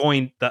kind of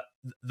going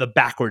the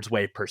backwards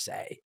way per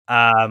se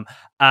from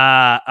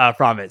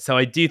it. So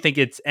I do think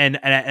it's and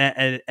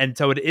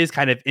so it is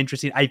kind of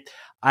interesting. I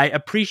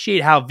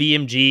appreciate how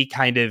VMG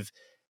kind of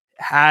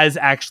has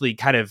actually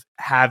kind of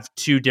have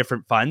two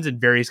different funds and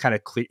various kind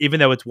of clear, even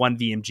though it's one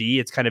VMG,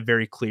 it's kind of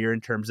very clear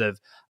in terms of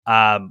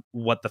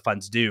what the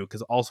funds do.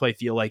 Because also I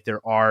feel like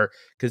there are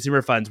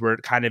consumer funds where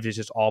it kind of is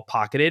just all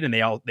pocketed, and they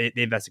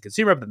invest in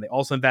consumer, but then they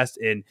also invest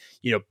in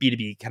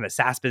B2B kind of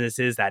SaaS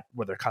businesses that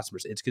where their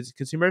customers it's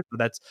consumers.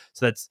 But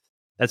that's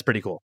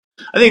pretty cool.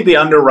 I think the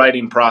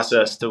underwriting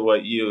process, to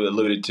what you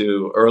alluded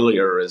to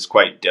earlier, is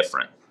quite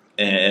different,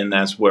 and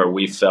that's where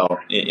we felt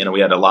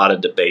we had a lot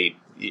of debate.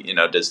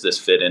 Does this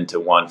fit into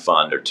one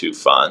fund or two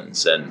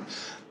funds? And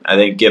I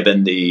think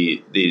given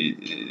the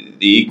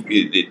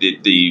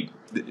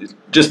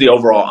just the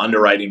overall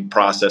underwriting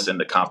process and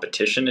the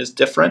competition is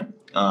different,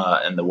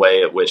 and the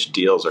way at which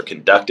deals are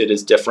conducted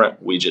is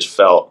different, we just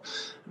felt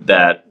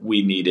that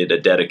we needed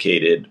a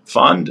dedicated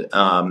fund,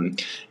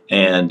 and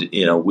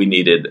we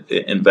needed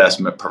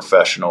investment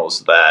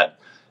professionals that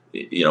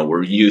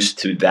were used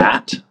to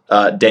that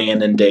day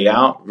in and day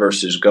out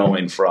versus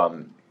going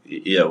from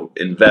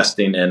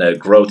investing in a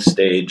growth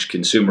stage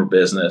consumer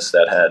business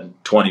that had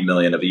 20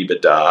 million of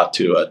EBITDA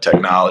to a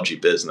technology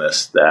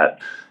business that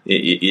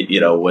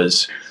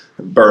was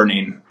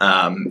burning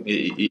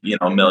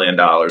 $1 million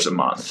a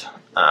month.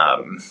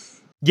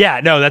 Yeah,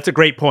 no, that's a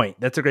great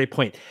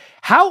point.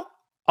 How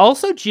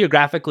also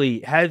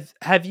geographically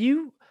have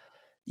you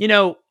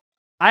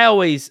I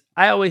always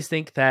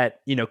think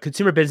that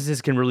consumer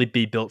businesses can really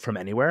be built from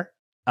anywhere.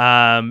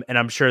 And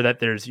I'm sure that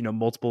there's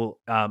multiple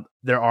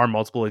there are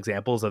multiple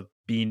examples of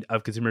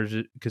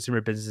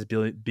consumer businesses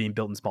being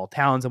built in small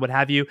towns and what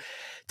have you.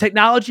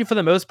 Technology, for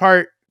the most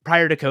part,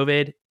 prior to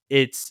COVID,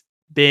 it's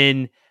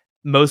been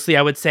mostly,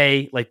 I would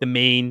say, like the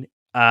main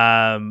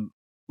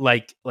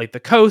like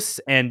the coasts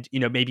and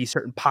maybe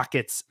certain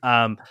pockets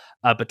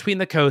between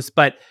the coasts,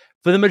 but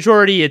for the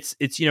majority, it's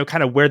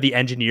kind of where the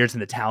engineers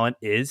and the talent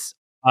is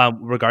with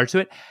regard to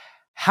it.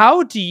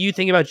 How do you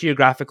think about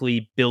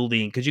geographically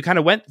building? Because you kind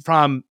of went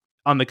from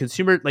on the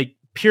consumer, like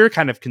pure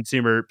kind of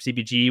consumer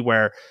CPG,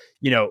 where,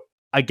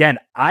 again,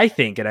 I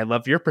think, and I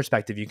love your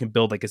perspective, you can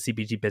build like a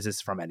CPG business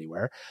from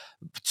anywhere,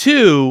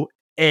 to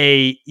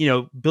a,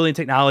 building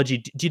technology.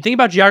 Do you think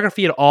about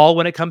geography at all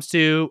when it comes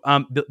to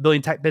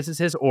building tech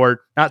businesses,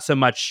 or not so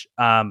much?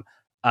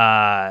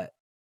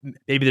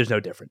 Maybe there's no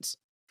difference.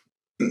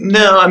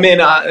 No, I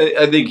mean,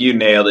 I think you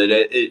nailed it.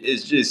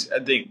 It's just, I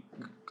think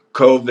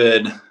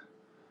COVID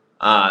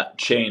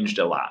changed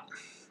a lot,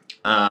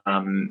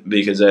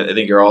 because I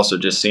think you're also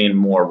just seeing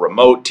more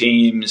remote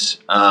teams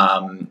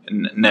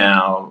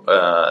now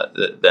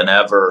than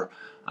ever.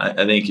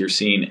 I think you're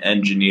seeing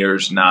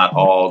engineers not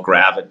all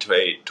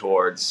gravitate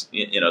towards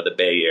the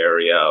Bay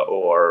Area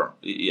or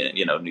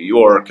New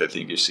York. I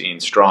think you're seeing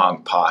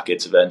strong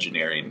pockets of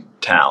engineering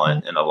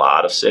talent in a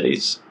lot of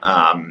cities,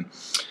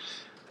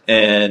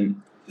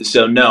 and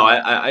so no,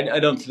 I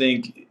don't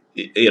think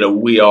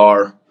we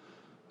are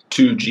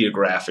too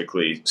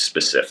geographically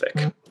specific.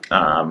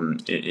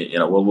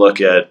 We'll look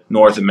at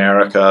North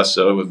America.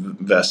 So we've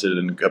invested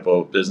in a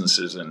couple of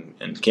businesses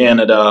in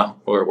Canada,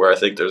 where I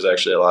think there's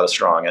actually a lot of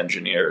strong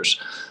engineers.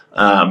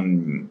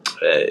 In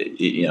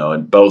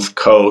both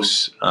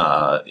coasts,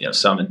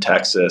 some in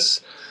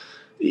Texas.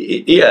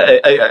 Yeah,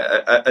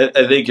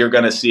 I think you're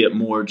going to see it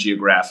more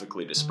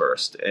geographically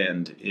dispersed.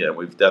 And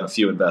we've done a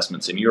few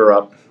investments in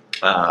Europe,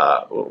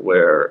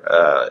 where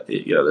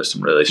there's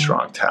some really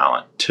strong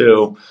talent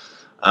too.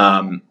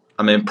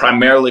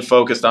 primarily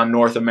focused on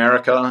North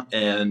America.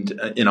 And,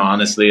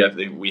 honestly, I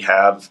think we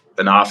have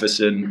an office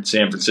in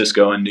San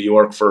Francisco and New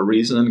York for a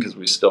reason, because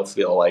we still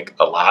feel like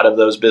a lot of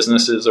those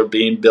businesses are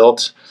being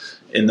built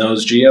in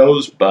those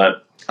geos.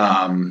 But,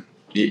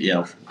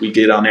 we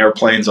get on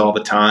airplanes all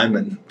the time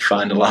and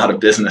find a lot of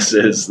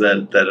businesses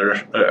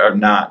that are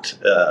not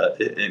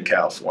in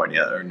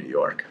California or New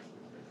York.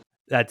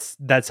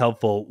 That's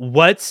helpful.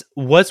 What's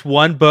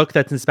one book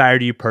that's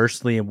inspired you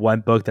personally and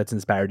one book that's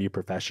inspired you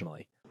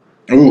professionally?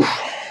 Ooh,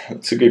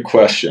 that's a good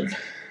question.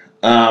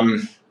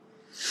 Well,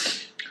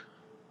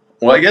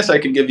 I guess I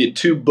could give you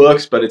two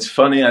books, but it's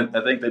funny. I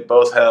think they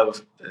both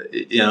have,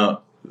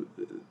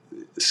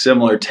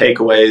 similar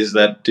takeaways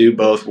that do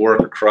both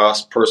work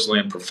across personally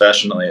and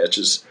professionally. It's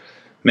just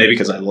maybe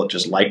because I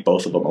just like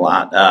both of them a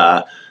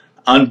lot.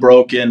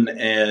 Unbroken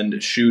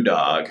and Shoe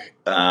Dog.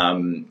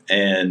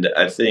 And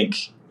I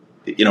think,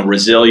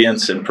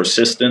 resilience and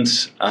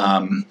persistence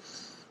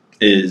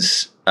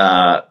is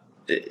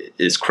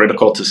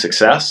critical to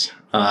success.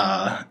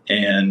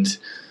 And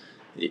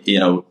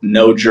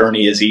no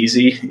journey is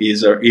easy,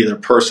 either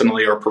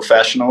personally or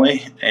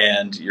professionally,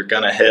 and you're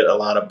going to hit a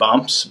lot of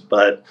bumps.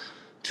 But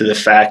to the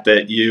fact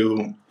that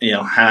you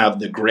have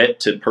the grit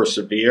to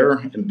persevere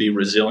and be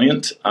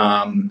resilient,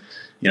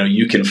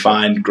 you can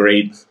find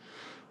great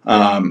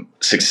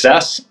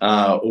success,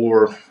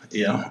 or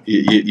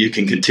you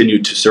can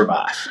continue to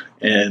survive.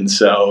 And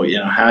so,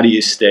 how do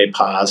you stay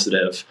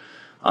positive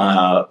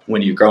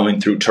when you're going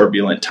through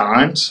turbulent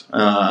times?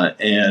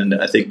 And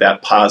I think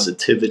that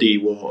positivity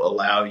will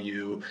allow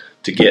you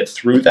to get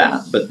through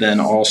that. But then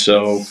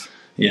also,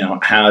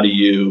 how do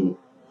you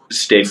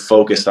stay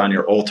focused on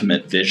your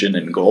ultimate vision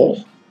and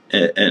goal,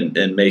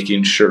 and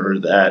making sure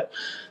that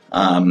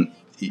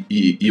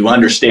you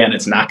understand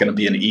it's not going to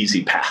be an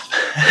easy path,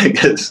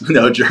 because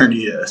no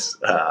journey is,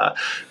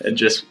 and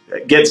just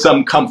get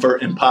some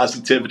comfort and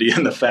positivity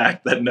in the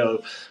fact that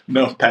no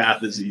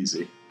path is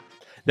easy.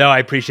 No, I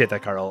appreciate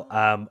that, Carle.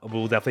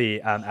 We'll definitely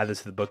add this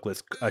to the book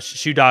list.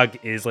 Shoe Dog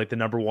is like the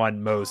number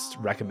one most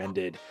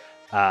recommended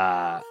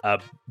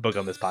book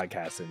on this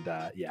podcast, and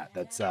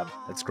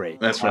that's great.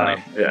 That's right.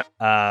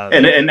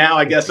 And now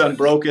I guess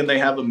Unbroken, they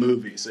have a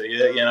movie. So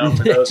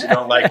for those who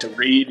don't like to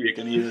read, you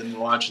can even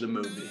watch the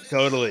movie.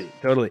 Totally.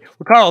 Well,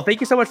 Carle, thank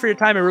you so much for your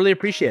time. I really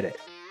appreciate it.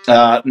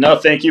 No,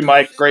 thank you,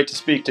 Mike. Great to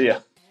speak to you.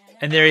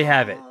 And there you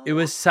have it. It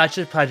was such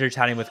a pleasure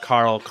chatting with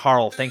Carle.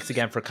 Carle, thanks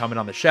again for coming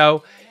on the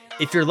show.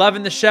 If you're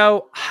loving the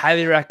show,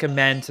 highly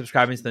recommend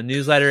subscribing to the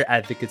newsletter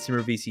at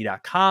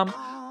theconsumervc.com,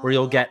 where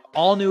you'll get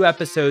all new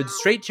episodes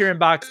straight to your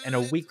inbox and a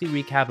weekly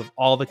recap of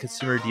all the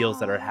consumer deals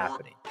that are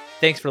happening.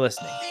 Thanks for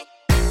listening.